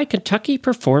to you by Kentucky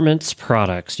Performance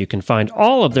Products. You can find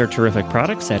all of their terrific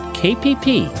products at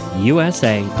kppusa.com.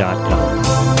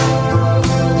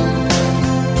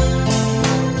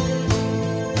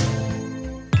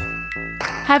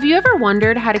 Have you ever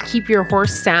wondered how to keep your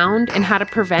horse sound and how to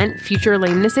prevent future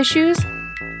lameness issues?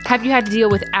 Have you had to deal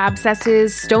with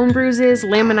abscesses, stone bruises,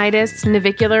 laminitis,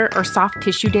 navicular, or soft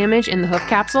tissue damage in the hoof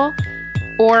capsule?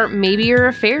 Or maybe you're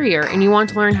a farrier and you want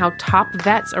to learn how top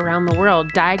vets around the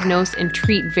world diagnose and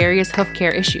treat various hoof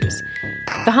care issues.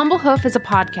 The Humble Hoof is a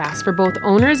podcast for both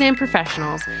owners and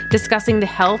professionals discussing the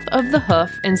health of the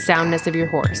hoof and soundness of your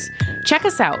horse. Check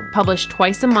us out, published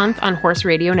twice a month on Horse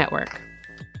Radio Network.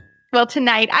 Well,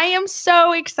 tonight I am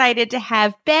so excited to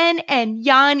have Ben and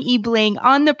Jan Ebeling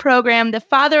on the program, the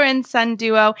father and son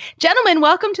duo. Gentlemen,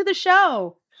 welcome to the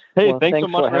show. Hey, thanks so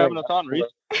much for having us on, Reese.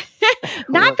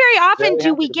 Not very often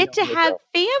do we get to have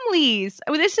families.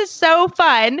 This is so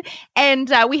fun.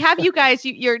 And we have you guys,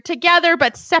 you're together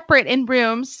but separate in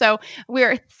rooms. So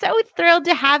we're so thrilled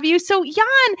to have you. So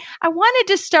Jan, I wanted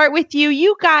to start with you.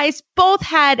 You guys both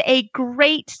had a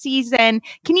great season.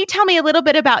 Can you tell me a little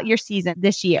bit about your season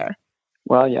this year?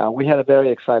 Well, yeah, we had a very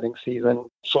exciting season.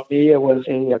 For me, it was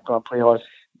a Grand Prix horse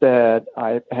that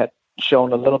I had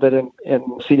shown a little bit in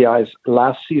CDIs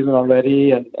last season already,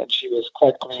 and she was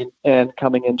quite clean. And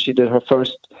coming in, she did her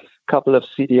first couple of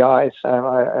CDIs,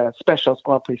 specials,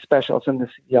 Grand Prix specials in the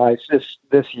CDIs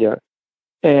this year.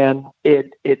 And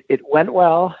it went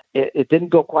well. It didn't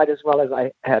go quite as well as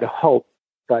I had hoped,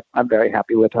 but I'm very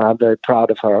happy with her. I'm very proud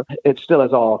of her. It still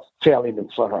is all fairly new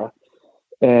for her.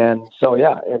 And so,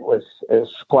 yeah, it was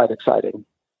quite exciting.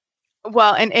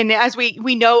 Well, and as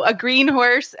we know, a green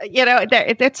horse,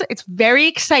 it's very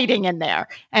exciting in there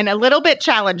and a little bit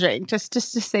challenging, just to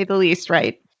say the least,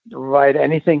 right? Right.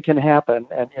 Anything can happen.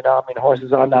 And,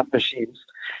 horses are not machines.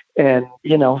 And,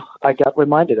 I got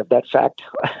reminded of that fact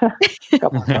a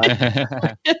couple of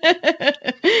times.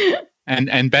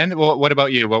 And Ben, what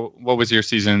about you? What was your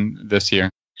season this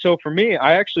year? So for me,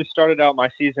 I actually started out my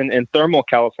season in Thermal,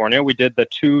 California. We did the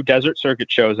 2 desert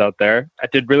circuit shows out there. I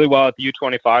did really well at the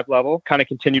U25 level, kind of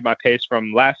continued my pace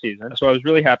from last season. So I was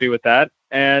really happy with that.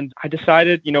 And I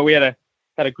decided, we had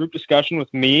a group discussion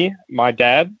with me, my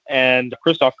dad, and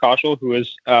Christoph Koschel, who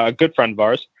is a good friend of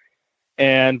ours.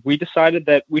 And we decided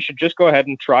that we should just go ahead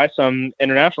and try some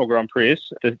international Grand Prix,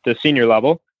 the senior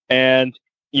level. And,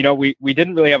 we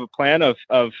didn't really have a plan of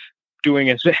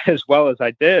doing as well as I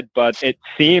did, but it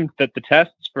seemed that the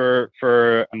tests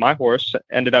for my horse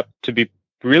ended up to be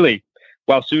really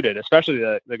well suited, especially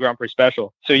the Grand Prix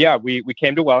Special. So yeah, we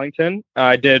came to Wellington.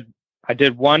 I did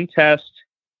one test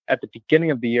at the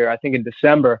beginning of the year, I think in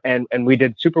December, and we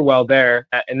did super well there.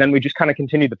 And then we just kind of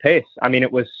continued the pace. I mean,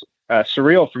 it was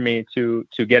surreal for me to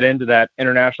get into that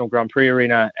international Grand Prix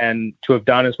arena and to have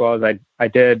done as well as I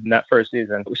did in that first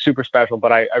season. It was super special,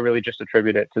 but I really just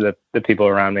attribute it to the people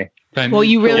around me. Well,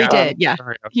 you really did. Yeah.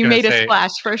 Sorry, you made a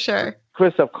splash for sure.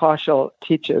 Christoph Koschel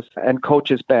teaches and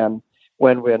coaches Ben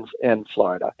when we're in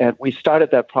Florida. And we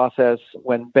started that process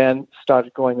when Ben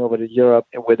started going over to Europe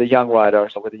with a young rider,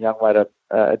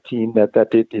 team that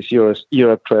did these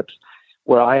Europe trips,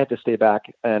 where I had to stay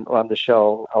back and run the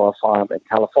show, our farm in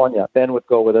California. Ben would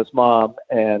go with his mom.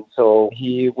 And so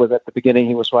he was at the beginning,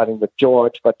 he was riding with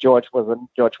George, but George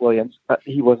Williams,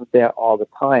 he wasn't there all the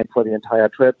time for the entire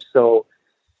trip. So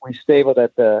we stabled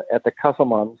at the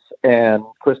Castlemans, and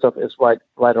Christoph is right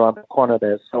around the corner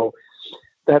there. So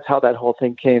that's how that whole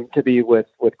thing came to be with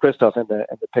Christoph in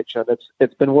the picture.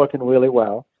 It's been working really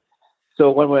well. So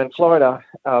when we're in Florida,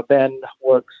 Ben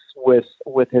works with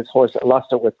his horse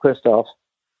Luster with Christoph.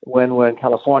 When we're in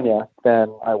California,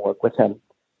 then I work with him,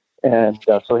 and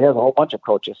so he has a whole bunch of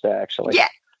coaches there actually. Yeah.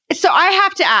 So I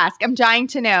have to ask. I'm dying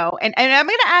to know, and I'm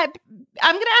gonna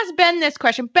ask Ben this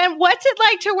question. Ben, what's it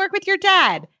like to work with your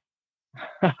dad?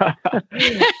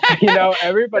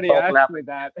 Everybody asks me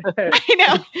that. I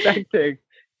know.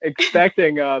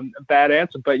 expecting a bad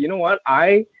answer, but you know what?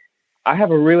 I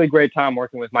have a really great time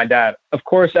working with my dad. Of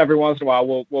course, every once in a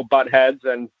while we'll butt heads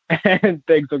and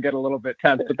things will get a little bit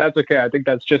tense, but that's okay. I think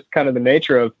that's just kind of the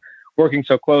nature of working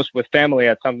so close with family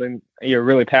at something you're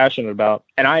really passionate about.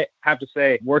 And I have to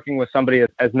say, working with somebody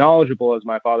as knowledgeable as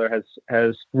my father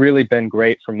has really been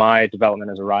great for my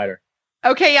development as a rider.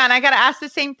 Okay, Jan, I got to ask the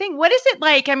same thing. What is it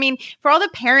like? I mean, for all the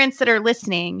parents that are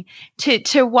listening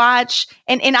to watch,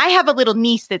 and I have a little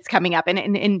niece that's coming up,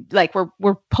 and like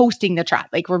we're posting the trot,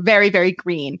 like we're very, very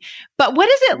green. But what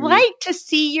is it like to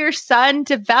see your son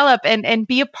develop and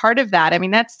be a part of that? I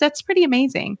mean, that's pretty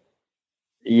amazing.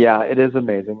 Yeah, it is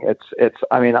amazing. It's.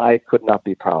 I mean, I could not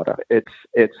be prouder.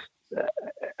 It's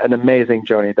an amazing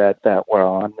journey that we're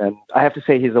on, and I have to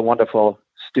say, he's a wonderful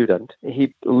student.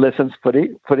 He listens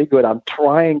pretty good. I'm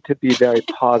trying to be very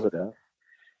positive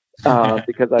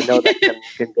because I know that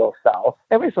can go south.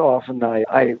 Every so often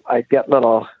I get a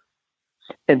little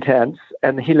intense,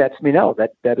 and he lets me know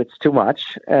that it's too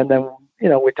much. And then,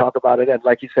 we talk about it. And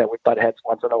like you said, we butt heads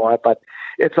once in a while, but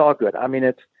it's all good. I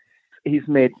mean, he's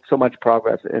made so much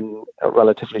progress in a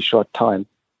relatively short time.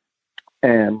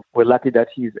 And we're lucky that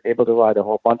he's able to ride a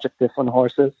whole bunch of different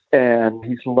horses, and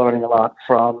he's learning a lot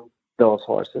from those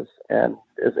horses and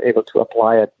is able to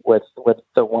apply it with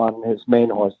his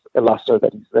main horse, Luster,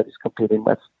 that he's competing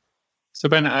with. So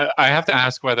Ben, I have to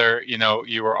ask whether,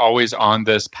 you were always on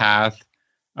this path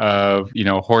of,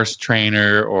 horse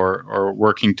trainer or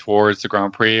working towards the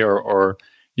Grand Prix or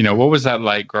what was that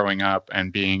like growing up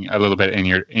and being a little bit in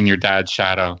your dad's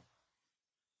shadow?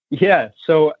 Yeah.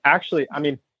 So actually, I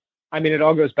mean, it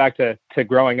all goes back to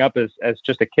growing up as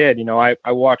just a kid. I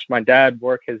watched my dad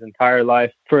work his entire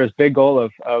life for his big goal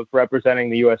of representing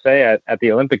the USA at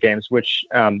the Olympic Games, which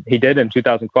he did in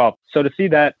 2012. So to see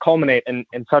that culminate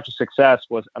in such a success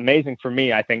was amazing for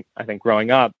me, I think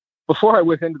growing up. Before I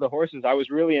was into the horses, I was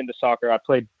really into soccer. I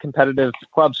played competitive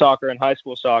club soccer and high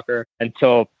school soccer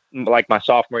until like my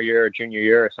sophomore year or junior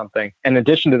year or something. In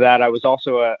addition to that, I was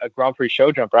also a Grand Prix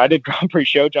show jumper. I did Grand Prix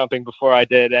show jumping before I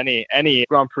did any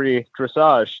Grand Prix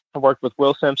dressage. I worked with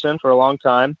Will Simpson for a long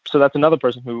time. So that's another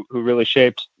person who really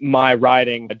shaped my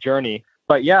riding journey.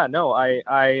 But yeah, no,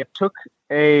 I took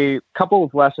a couple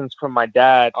of lessons from my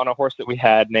dad on a horse that we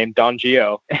had named Don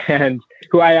Gio, and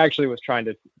who I actually was trying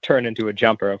to turn into a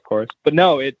jumper, of course. But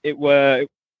no, it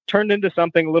turned into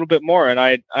something a little bit more. And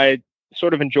I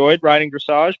sort of enjoyed riding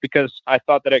dressage because I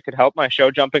thought that it could help my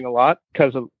show jumping a lot,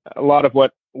 because a lot of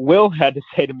what Will had to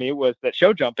say to me was that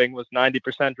show jumping was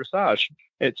 90% dressage.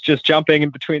 It's just jumping in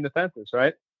between the fences,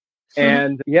 right?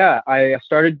 And yeah, I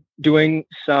started doing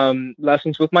some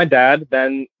lessons with my dad.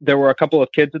 Then there were a couple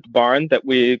of kids at the barn that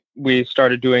we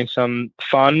started doing some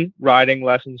fun riding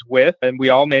lessons with, and we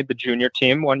all made the junior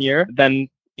team one year. Then,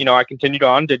 I continued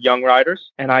on, did young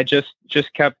riders, and I just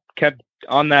kept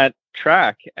on that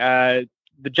track.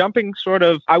 The jumping sort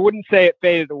of, I wouldn't say it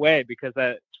faded away because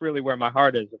that's really where my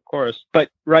heart is, of course. But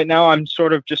right now I'm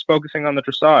sort of just focusing on the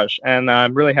dressage, and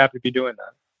I'm really happy to be doing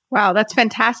that. Wow, that's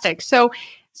fantastic.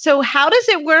 So how does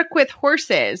it work with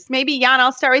horses? Maybe Jan,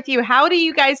 I'll start with you. How do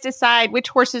you guys decide which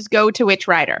horses go to which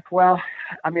rider? Well,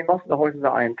 I mean, most of the horses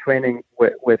are in training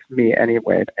with me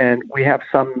anyway. And we have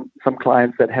some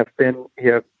clients that have been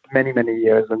here many, many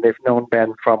years, and they've known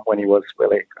Ben from when he was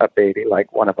really a baby.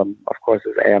 Like one of them, of course,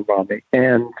 is Anne Romney.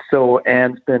 And so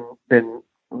Anne's been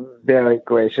very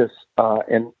gracious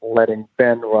in letting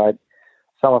Ben ride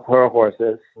some of her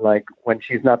horses. Like when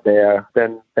she's not there,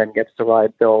 then Ben gets to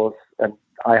ride those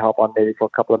I hop on maybe for a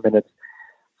couple of minutes.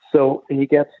 So he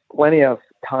gets plenty of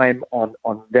time on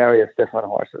various different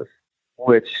horses,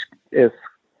 which is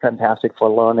fantastic for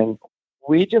learning.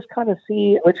 We just kind of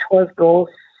see which horse goes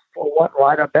for what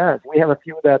rider best. We have a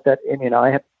few that Amy and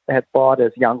I had bought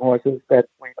as young horses that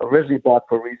we originally bought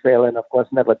for resale and, of course,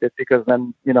 never did because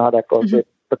then, you know how that goes. They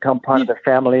become part of the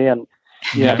family and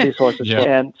you have these horses. Yeah.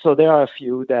 And so there are a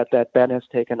few that Ben has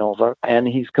taken over, and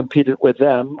he's competed with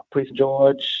them, Prix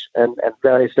George, and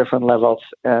various different levels,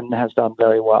 and has done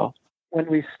very well. When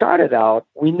we started out,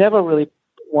 we never really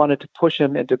wanted to push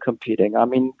him into competing. I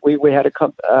mean, we had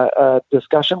a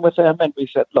discussion with him, and we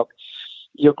said, look,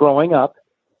 you're growing up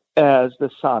as the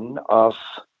son of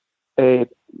a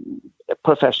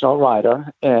professional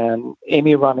rider, and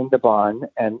Amy running the barn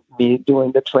and me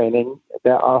doing the training.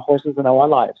 There are horses in our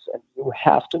lives, and you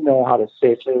have to know how to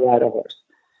safely ride a horse.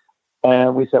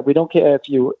 And we said, we don't care if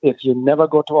you never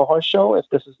go to a horse show, if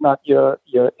this is not your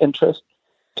interest,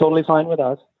 totally fine with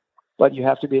us, but you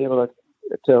have to be able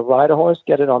to ride a horse,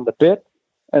 get it on the bit,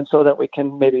 and so that we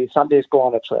can maybe some days go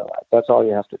on a trail ride. That's all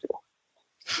you have to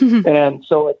do. And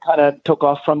so it kind of took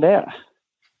off from there.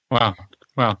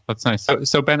 Wow, that's nice.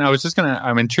 So Ben,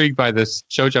 I'm intrigued by this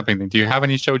show jumping thing. Do you have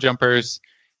any show jumpers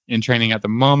in training at the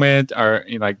moment? Or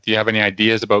do you have any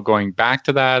ideas about going back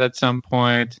to that at some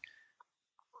point?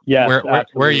 Yeah.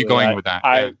 Where are you going with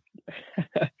that?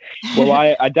 Well,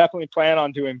 I definitely plan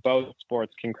on doing both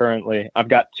sports concurrently. I've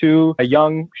got two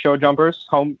young show jumpers,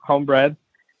 homebred,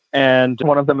 and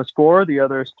one of them is 4. The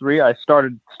other is 3. I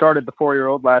started the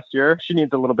 4-year-old last year. She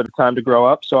needs a little bit of time to grow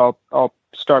up, so I'll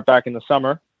start back in the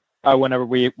summer. Whenever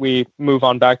we move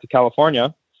on back to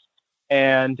California.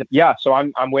 And yeah, so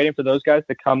I'm waiting for those guys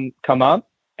to come up,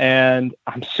 and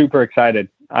I'm super excited.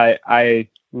 I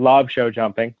love show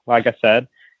jumping, like I said,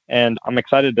 and I'm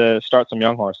excited to start some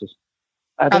young horses.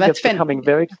 I think it's becoming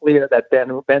very clear that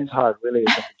Ben's heart really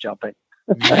is jumping.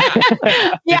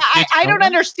 Yeah, I don't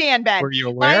understand, Ben. Were you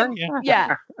aware?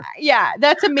 Yeah,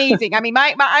 that's amazing. I mean,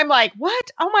 I'm like,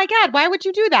 what? Oh my God, why would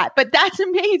you do that? But that's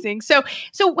amazing. So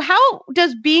how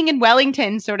does being in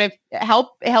Wellington sort of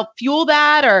help fuel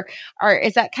that, or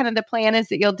is that kind of the plan? Is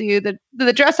that you'll do the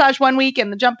dressage one week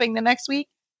and the jumping the next week?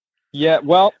 Yeah,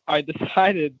 well, I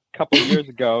decided a couple of years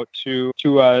ago to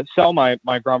sell my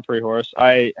Grand Prix horse.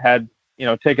 I had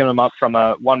taken him up from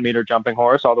a 1 meter jumping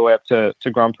horse all the way up to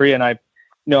Grand Prix, and I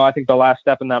think the last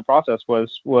step in that process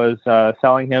was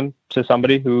selling him to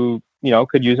somebody who,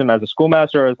 could use him as a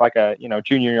schoolmaster, as like a,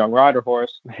 junior young rider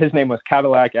horse. His name was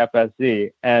Cadillac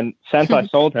FSZ. And since I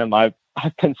sold him, I've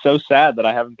been so sad that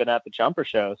I haven't been at the jumper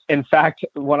shows. In fact,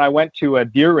 when I went to a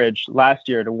Deer Ridge last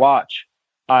year to watch,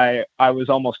 I was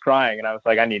almost crying, and I was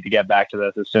like, I need to get back to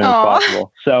this as soon as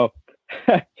possible. So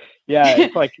yeah,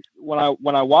 it's like when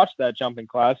I watched that jumping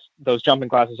class, those jumping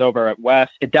classes over at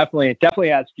West, it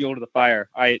definitely adds fuel to the fire.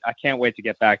 I can't wait to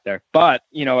get back there. But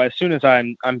as soon as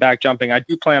I'm back jumping, I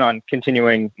do plan on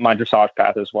continuing my dressage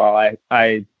path as well.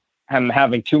 I am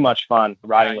having too much fun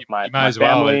riding with my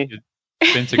family. Well.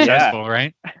 It's been successful,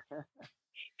 right?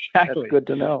 Exactly. That's good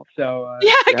to know. So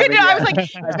good to know. I was like,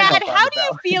 Dad, how do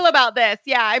you feel about this?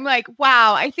 Yeah, I'm like,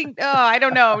 wow. I think, I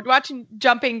don't know. Watching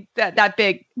jumping that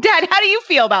big, Dad, how do you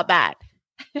feel about that?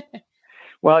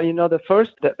 Well, the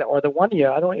first or the 1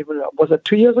 year, I don't even know. Was it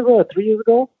 2 years ago or 3 years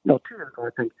ago? No, 2 years ago,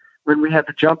 I think. When we had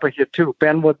the jumper here too,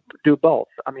 Ben would do both.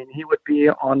 I mean, he would be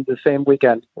on the same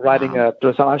weekend riding a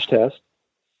dressage test,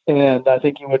 and I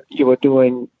think you were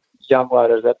doing young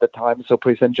riders at the time, so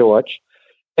Prix and George.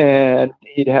 And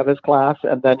he'd have his class,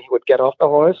 and then he would get off the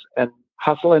horse and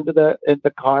hustle into the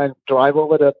car and drive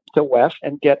over to West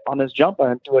and get on his jumper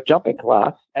and do a jumping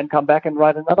class and come back and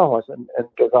ride another horse and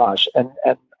dressage. And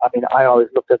I mean, I always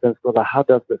looked at this and thought, how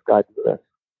does this guy do this?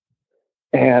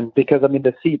 And because, I mean,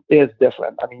 the seat is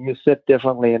different. I mean, you sit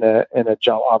differently in a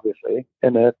jump, obviously,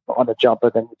 on a jumper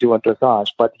than you do on dressage.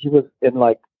 But he was in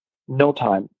like no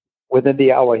time. Within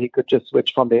the hour, he could just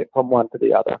switch from one to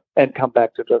the other and come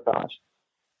back to dressage.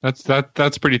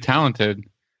 That's pretty talented.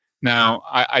 Now,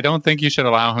 I don't think you should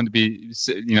allow him to be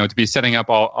setting up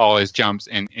all his jumps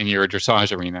in your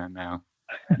dressage arena now.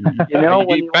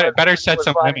 Better set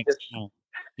some limits.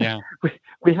 Yeah.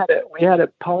 We had a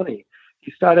pony.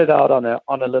 He started out on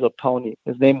a little pony.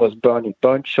 His name was Bernie,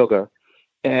 Burnt Sugar.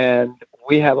 And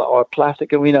we have our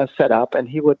plastic arena set up, and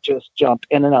he would just jump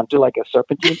in and out, do like a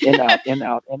serpentine, in, out, in,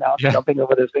 out, in, out, jumping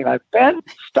over this thing. Like, Ben,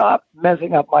 stop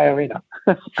messing up my arena.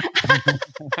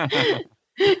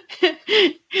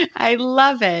 I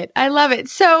love it.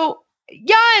 So,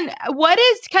 Jan, what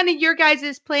is kind of your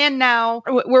guys' plan now?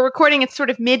 We're recording, it's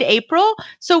sort of mid-April.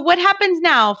 So what happens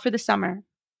now for the summer?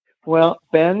 Well,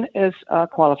 Ben is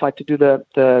qualified to do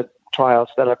the trials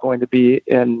that are going to be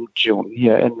in June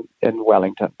here in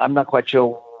Wellington. I'm not quite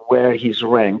sure where he's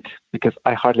ranked because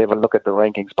I hardly ever look at the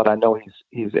rankings, but I know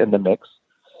he's in the mix.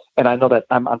 And I know that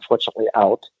I'm unfortunately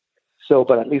out. So,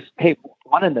 but at least, hey,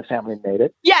 one in the family made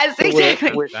it. Yes, so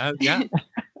exactly. Yeah.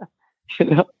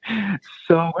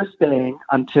 So we're staying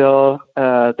until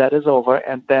that is over.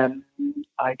 And then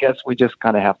I guess we just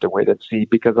kind of have to wait and see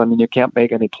because, I mean, you can't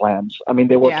make any plans. I mean,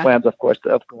 there were plans, of course,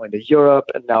 of going to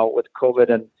Europe. And now with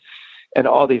COVID and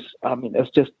all these, I mean, it's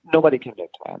just nobody can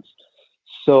make plans.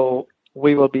 So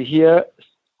we will be here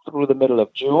through the middle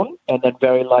of June. And then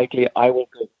very likely I will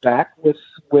go back with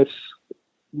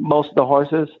most of the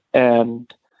horses.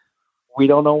 And we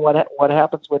don't know what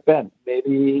happens with Ben.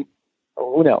 Maybe,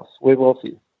 who knows? We will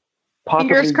see.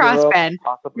 Possibly fingers crossed, Europe, Ben.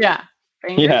 Possibly. Yeah.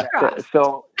 Fingers crossed.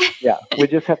 So, yeah, we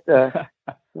just have to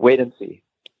wait and see.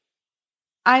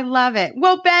 I love it.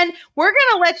 Well, Ben, we're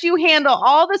going to let you handle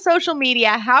all the social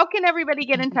media. How can everybody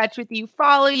get in touch with you,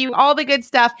 follow you, all the good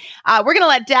stuff? We're going to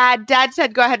let Dad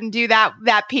said go ahead and do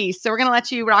that piece. So we're going to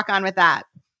let you rock on with that.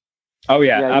 Oh,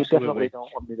 yeah, absolutely. You definitely don't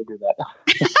want me to do that.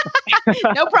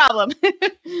 No problem.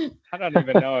 I don't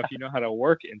even know if you know how to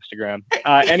work Instagram.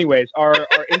 Anyways, our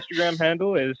Instagram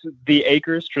handle is The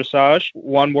Acres Dressage,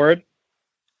 one word.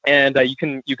 And you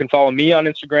can follow me on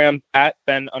Instagram at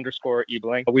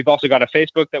Ben_Ebeling. We've also got a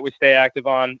Facebook that we stay active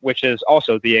on, which is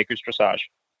also The Acres Dressage.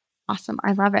 Awesome.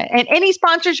 I love it. And any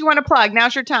sponsors you want to plug,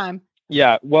 now's your time.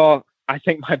 Yeah, well, I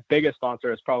think my biggest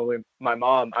sponsor is probably my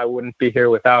mom. I wouldn't be here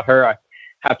without her. I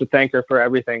have to thank her for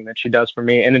everything that she does for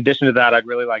me. In addition to that, I'd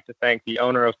really like to thank the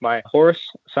owner of my horse,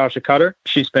 Sasha Cutter.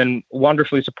 She's been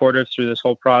wonderfully supportive through this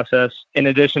whole process. In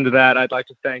addition to that, I'd like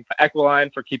to thank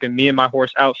Ebeling for keeping me and my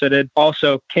horse outfitted.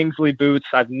 Also, Kingsley Boots.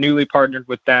 I've newly partnered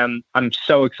with them. I'm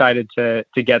so excited to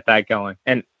get that going.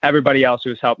 And everybody else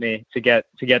who's helped me to get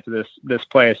to this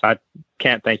place. I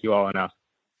can't thank you all enough.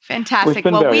 Fantastic.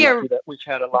 Well, we've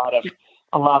had a lot of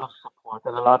support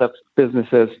and a lot of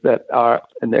businesses that are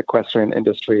in the equestrian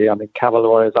industry. I mean,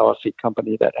 Cavalor is our feed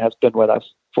company that has been with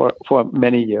us for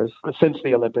many years, since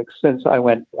the Olympics, since I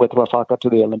went with Rafaka to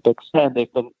the Olympics, and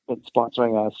they've been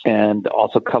sponsoring us, and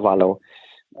also Cavallo,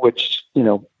 which,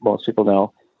 most people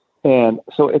know. And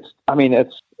so it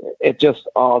just,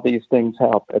 all these things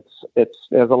help. There's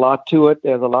a lot to it.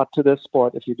 There's a lot to this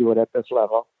sport if you do it at this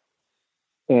level.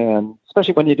 And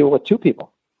especially when you do it with two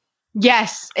people.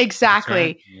 Yes, exactly.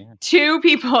 Right. Yeah. Two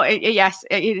people. Yes,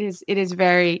 it is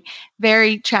very,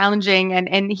 very challenging.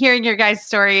 And hearing your guys'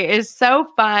 story is so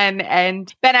fun.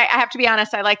 And Ben, I have to be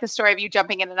honest, I like the story of you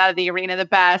jumping in and out of the arena the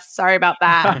best. Sorry about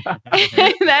that.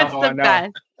 That's the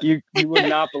best. You would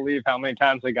not believe how many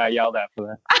times I got yelled at for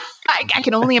that. I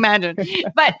can only imagine.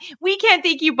 But we can't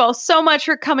thank you both so much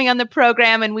for coming on the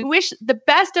program, and we wish the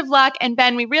best of luck. And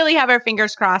Ben, we really have our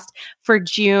fingers crossed for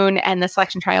June and the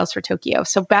selection trials for Tokyo.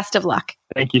 So best of luck.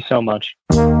 Thank you so much.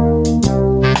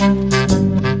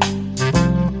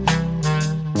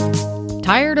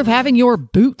 Tired of having your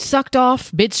boot sucked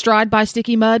off mid-stride by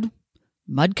sticky mud?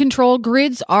 Mud control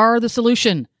grids are the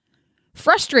solution.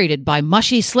 Frustrated by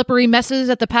mushy, slippery messes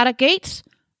at the paddock gates?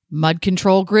 Mud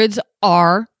control grids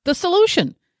are the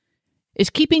solution. Is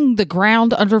keeping the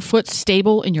ground underfoot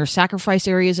stable in your sacrifice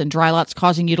areas and dry lots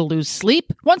causing you to lose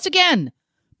sleep? Once again,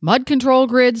 mud control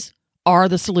grids are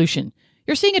the solution.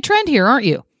 You're seeing a trend here, aren't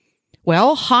you?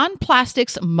 Well, Han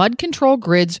Plastics Mud Control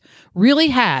Grids really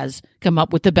has come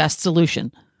up with the best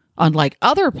solution. Unlike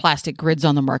other plastic grids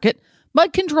on the market,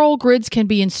 mud control grids can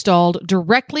be installed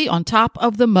directly on top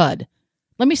of the mud.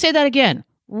 Let me say that again.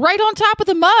 Right on top of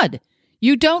the mud.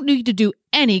 You don't need to do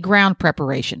any ground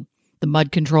preparation. The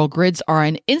mud control grids are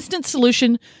an instant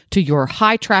solution to your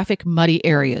high-traffic, muddy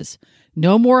areas.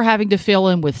 No more having to fill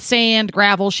in with sand,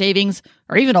 gravel, shavings,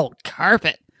 or even old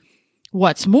carpet.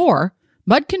 What's more,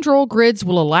 mud control grids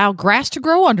will allow grass to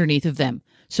grow underneath of them,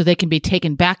 so they can be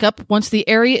taken back up once the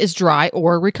area is dry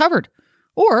or recovered.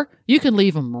 Or you can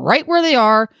leave them right where they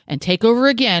are and take over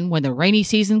again when the rainy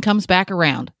season comes back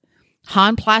around.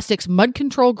 Han Plastics mud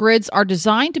control grids are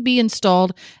designed to be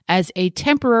installed as a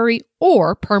temporary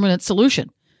or permanent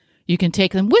solution. You can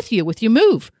take them with you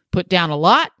move. Put down a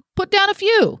lot, put down a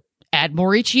few. Add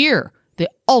more each year. The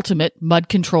ultimate mud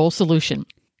control solution.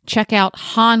 Check out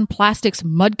Han Plastics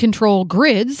mud control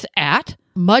grids at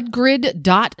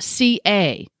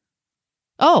mudgrid.ca.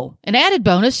 Oh, an added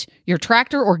bonus, your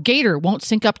tractor or gator won't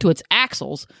sink up to its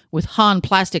axles with Han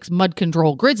Plastics mud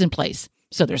control grids in place.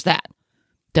 So there's that.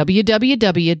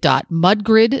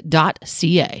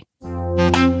 www.mudgrid.ca.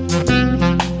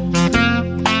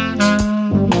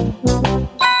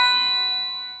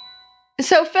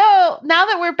 So, Phil, now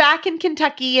that we're back in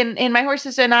Kentucky and my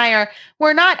horses and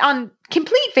we're not on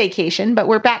complete vacation, but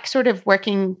we're back sort of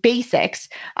working basics,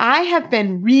 I have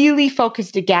been really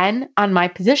focused again on my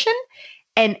position.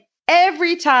 And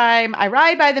every time I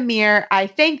ride by the mirror, I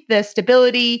thank the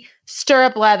Stability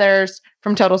stirrup leathers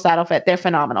from Total Saddle Fit. They're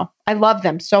phenomenal. I love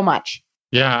them so much.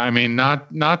 Yeah, I mean,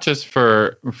 not just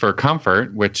for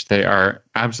comfort, which they are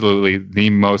absolutely the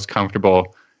most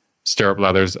comfortable stirrup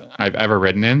leathers I've ever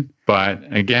ridden in, but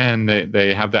again,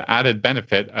 they have the added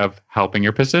benefit of helping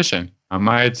your position.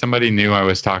 I had somebody new I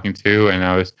was talking to,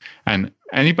 and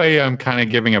anybody I'm kind of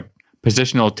giving a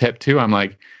positional tip to, I'm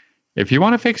like, if you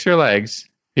want to fix your legs,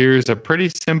 here's a pretty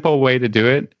simple way to do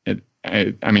it.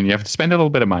 I mean, you have to spend a little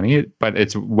bit of money, but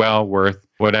it's well worth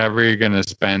whatever you're going to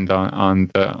spend on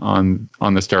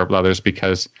the stirrup leathers,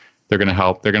 because they're going to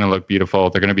help. They're going to look beautiful.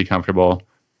 They're going to be comfortable.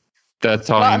 That's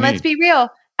all. Well, and let's be real.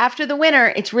 After the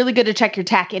winter, it's really good to check your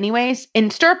tack anyways.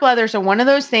 And stirrup leathers are one of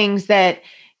those things that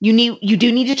you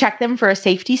do need to check them for a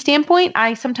safety standpoint.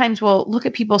 I sometimes will look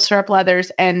at people's stirrup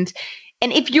leathers, and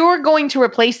if you're going to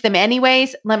replace them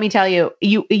anyways, let me tell you,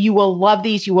 you will love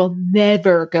these. You will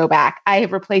never go back. I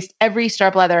have replaced every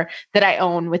stirrup leather that I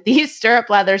own with these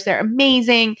stirrup leathers. They're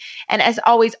amazing. And as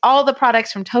always, all the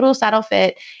products from Total Saddle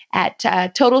Fit at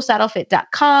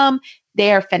totalsaddlefit.com.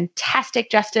 They are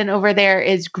fantastic. Justin over there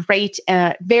is great,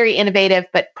 very innovative,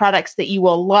 but products that you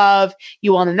will love.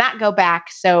 You will not go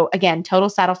back. So again,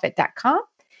 totalsaddlefit.com.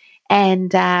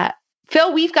 And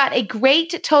Phil, we've got a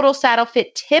great Total Saddle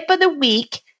Fit tip of the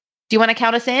week. Do you want to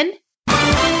count us in?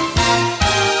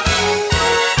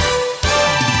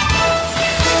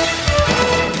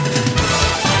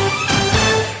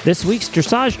 This week's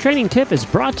dressage training tip is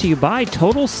brought to you by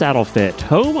Total Saddle Fit,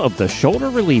 home of the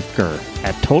shoulder relief girth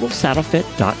at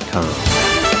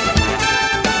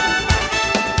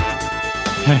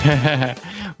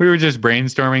totalsaddlefit.com. We were just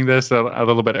brainstorming this a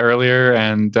little bit earlier,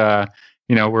 and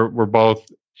we're both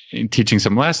teaching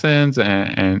some lessons,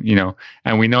 and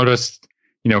we noticed,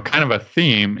 kind of a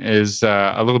theme is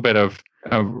a little bit of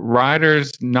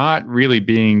riders not really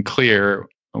being clear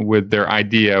with their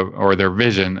idea or their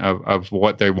vision of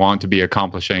what they want to be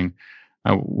accomplishing.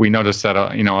 We noticed that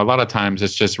a lot of times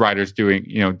it's just riders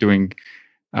doing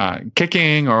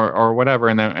kicking or whatever,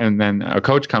 and then a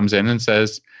coach comes in and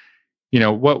says,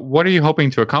 what are you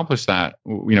hoping to accomplish that,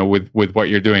 with what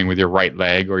you're doing with your right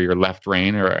leg or your left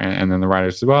rein, and then the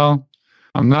rider says, well,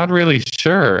 I'm not really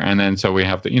sure. And then so we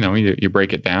have to, you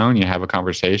break it down, you have a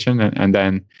conversation, and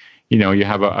then, you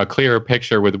have a clearer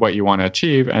picture with what you want to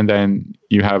achieve, and then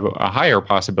you have a higher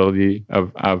possibility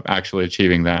of actually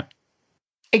achieving that.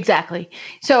 Exactly.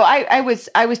 So I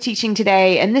was teaching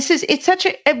today, and it's such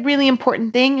a really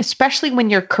important thing, especially when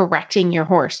you're correcting your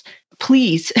horse.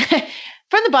 Please,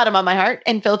 from the bottom of my heart,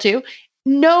 and Phil too,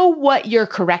 know what you're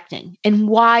correcting and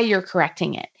why you're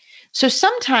correcting it. So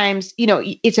sometimes,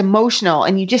 it's emotional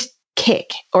and you just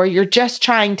kick, or you're just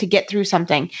trying to get through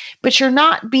something, but you're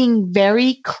not being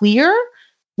very clear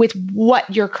with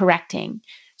what you're correcting.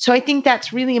 So I think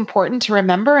that's really important to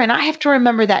remember. And I have to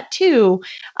remember that too.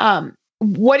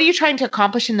 What are you trying to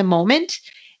accomplish in the moment?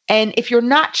 And if you're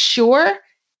not sure,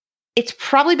 it's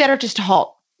probably better just to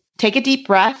halt, take a deep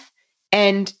breath,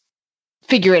 and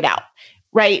figure it out,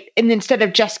 right? And instead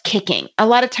of just kicking, a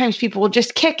lot of times people will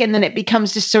just kick, and then it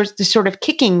becomes this sort of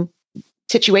kicking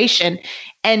situation.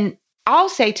 And I'll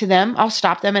say to them, I'll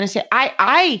stop them and I say,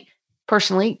 I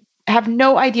personally have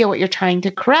no idea what you're trying to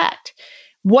correct.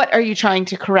 What are you trying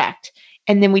to correct?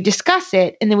 And then we discuss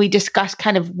it, and then we discuss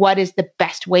kind of what is the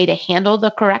best way to handle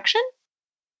the correction.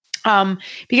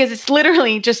 Because it's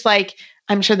literally just like,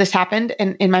 I'm sure this happened,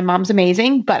 and my mom's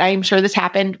amazing, but I'm sure this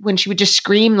happened when she would just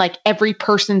scream like every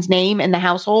person's name in the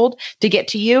household to get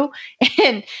to you.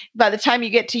 And by the time you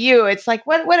get to you, it's like,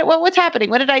 what's happening?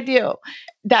 What did I do?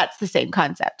 That's the same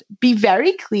concept. Be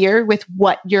very clear with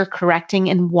what you're correcting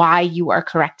and why you are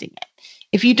correcting it.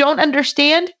 If you don't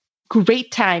understand,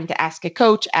 great time to ask a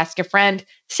coach, ask a friend,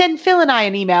 send Phil and I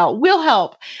an email. We'll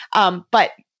help.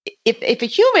 But if a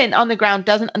human on the ground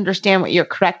doesn't understand what you're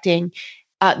correcting,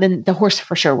 then the horse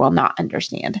for sure will not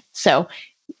understand. So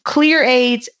clear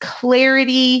aids,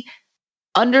 clarity,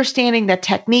 understanding the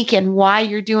technique and why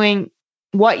you're doing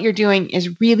what you're doing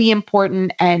is really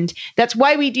important. And that's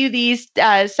why we do these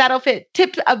Saddle Fit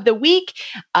tips of the week.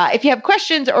 If you have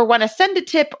questions or want to send a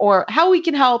tip or how we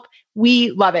can help,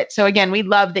 we love it. So again, we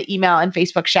love the email and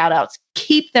Facebook shout outs.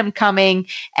 Keep them coming.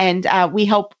 And we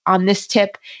hope on this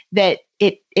tip that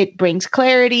it brings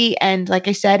clarity. And like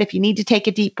I said, if you need to take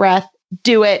a deep breath,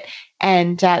 do it,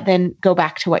 and then go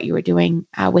back to what you were doing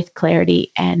with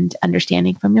clarity and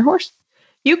understanding from your horse.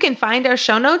 You can find our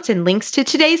show notes and links to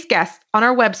today's guest on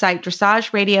our website,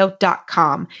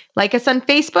 dressageradio.com. Like us on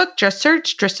Facebook, just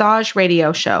search Dressage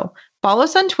Radio Show. Follow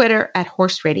us on Twitter at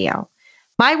Horse Radio.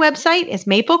 My website is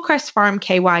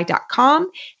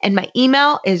maplecrestfarmky.com, and my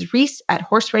email is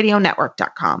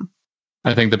reese@horseradionetwork.com.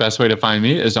 I think the best way to find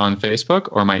me is on Facebook,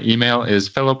 or my email is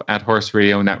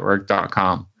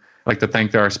philip@horseradionetwork.com. I'd like to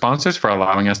thank our sponsors for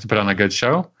allowing us to put on a good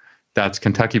show. That's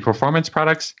Kentucky Performance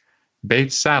Products,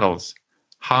 Bates Saddles,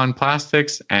 Han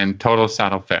Plastics, and Total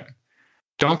Saddle Fit.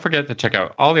 Don't forget to check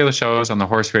out all the other shows on the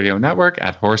Horse Radio Network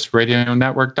at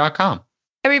horseradionetwork.com.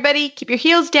 Everybody, keep your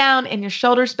heels down and your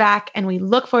shoulders back, and we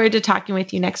look forward to talking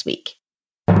with you next week.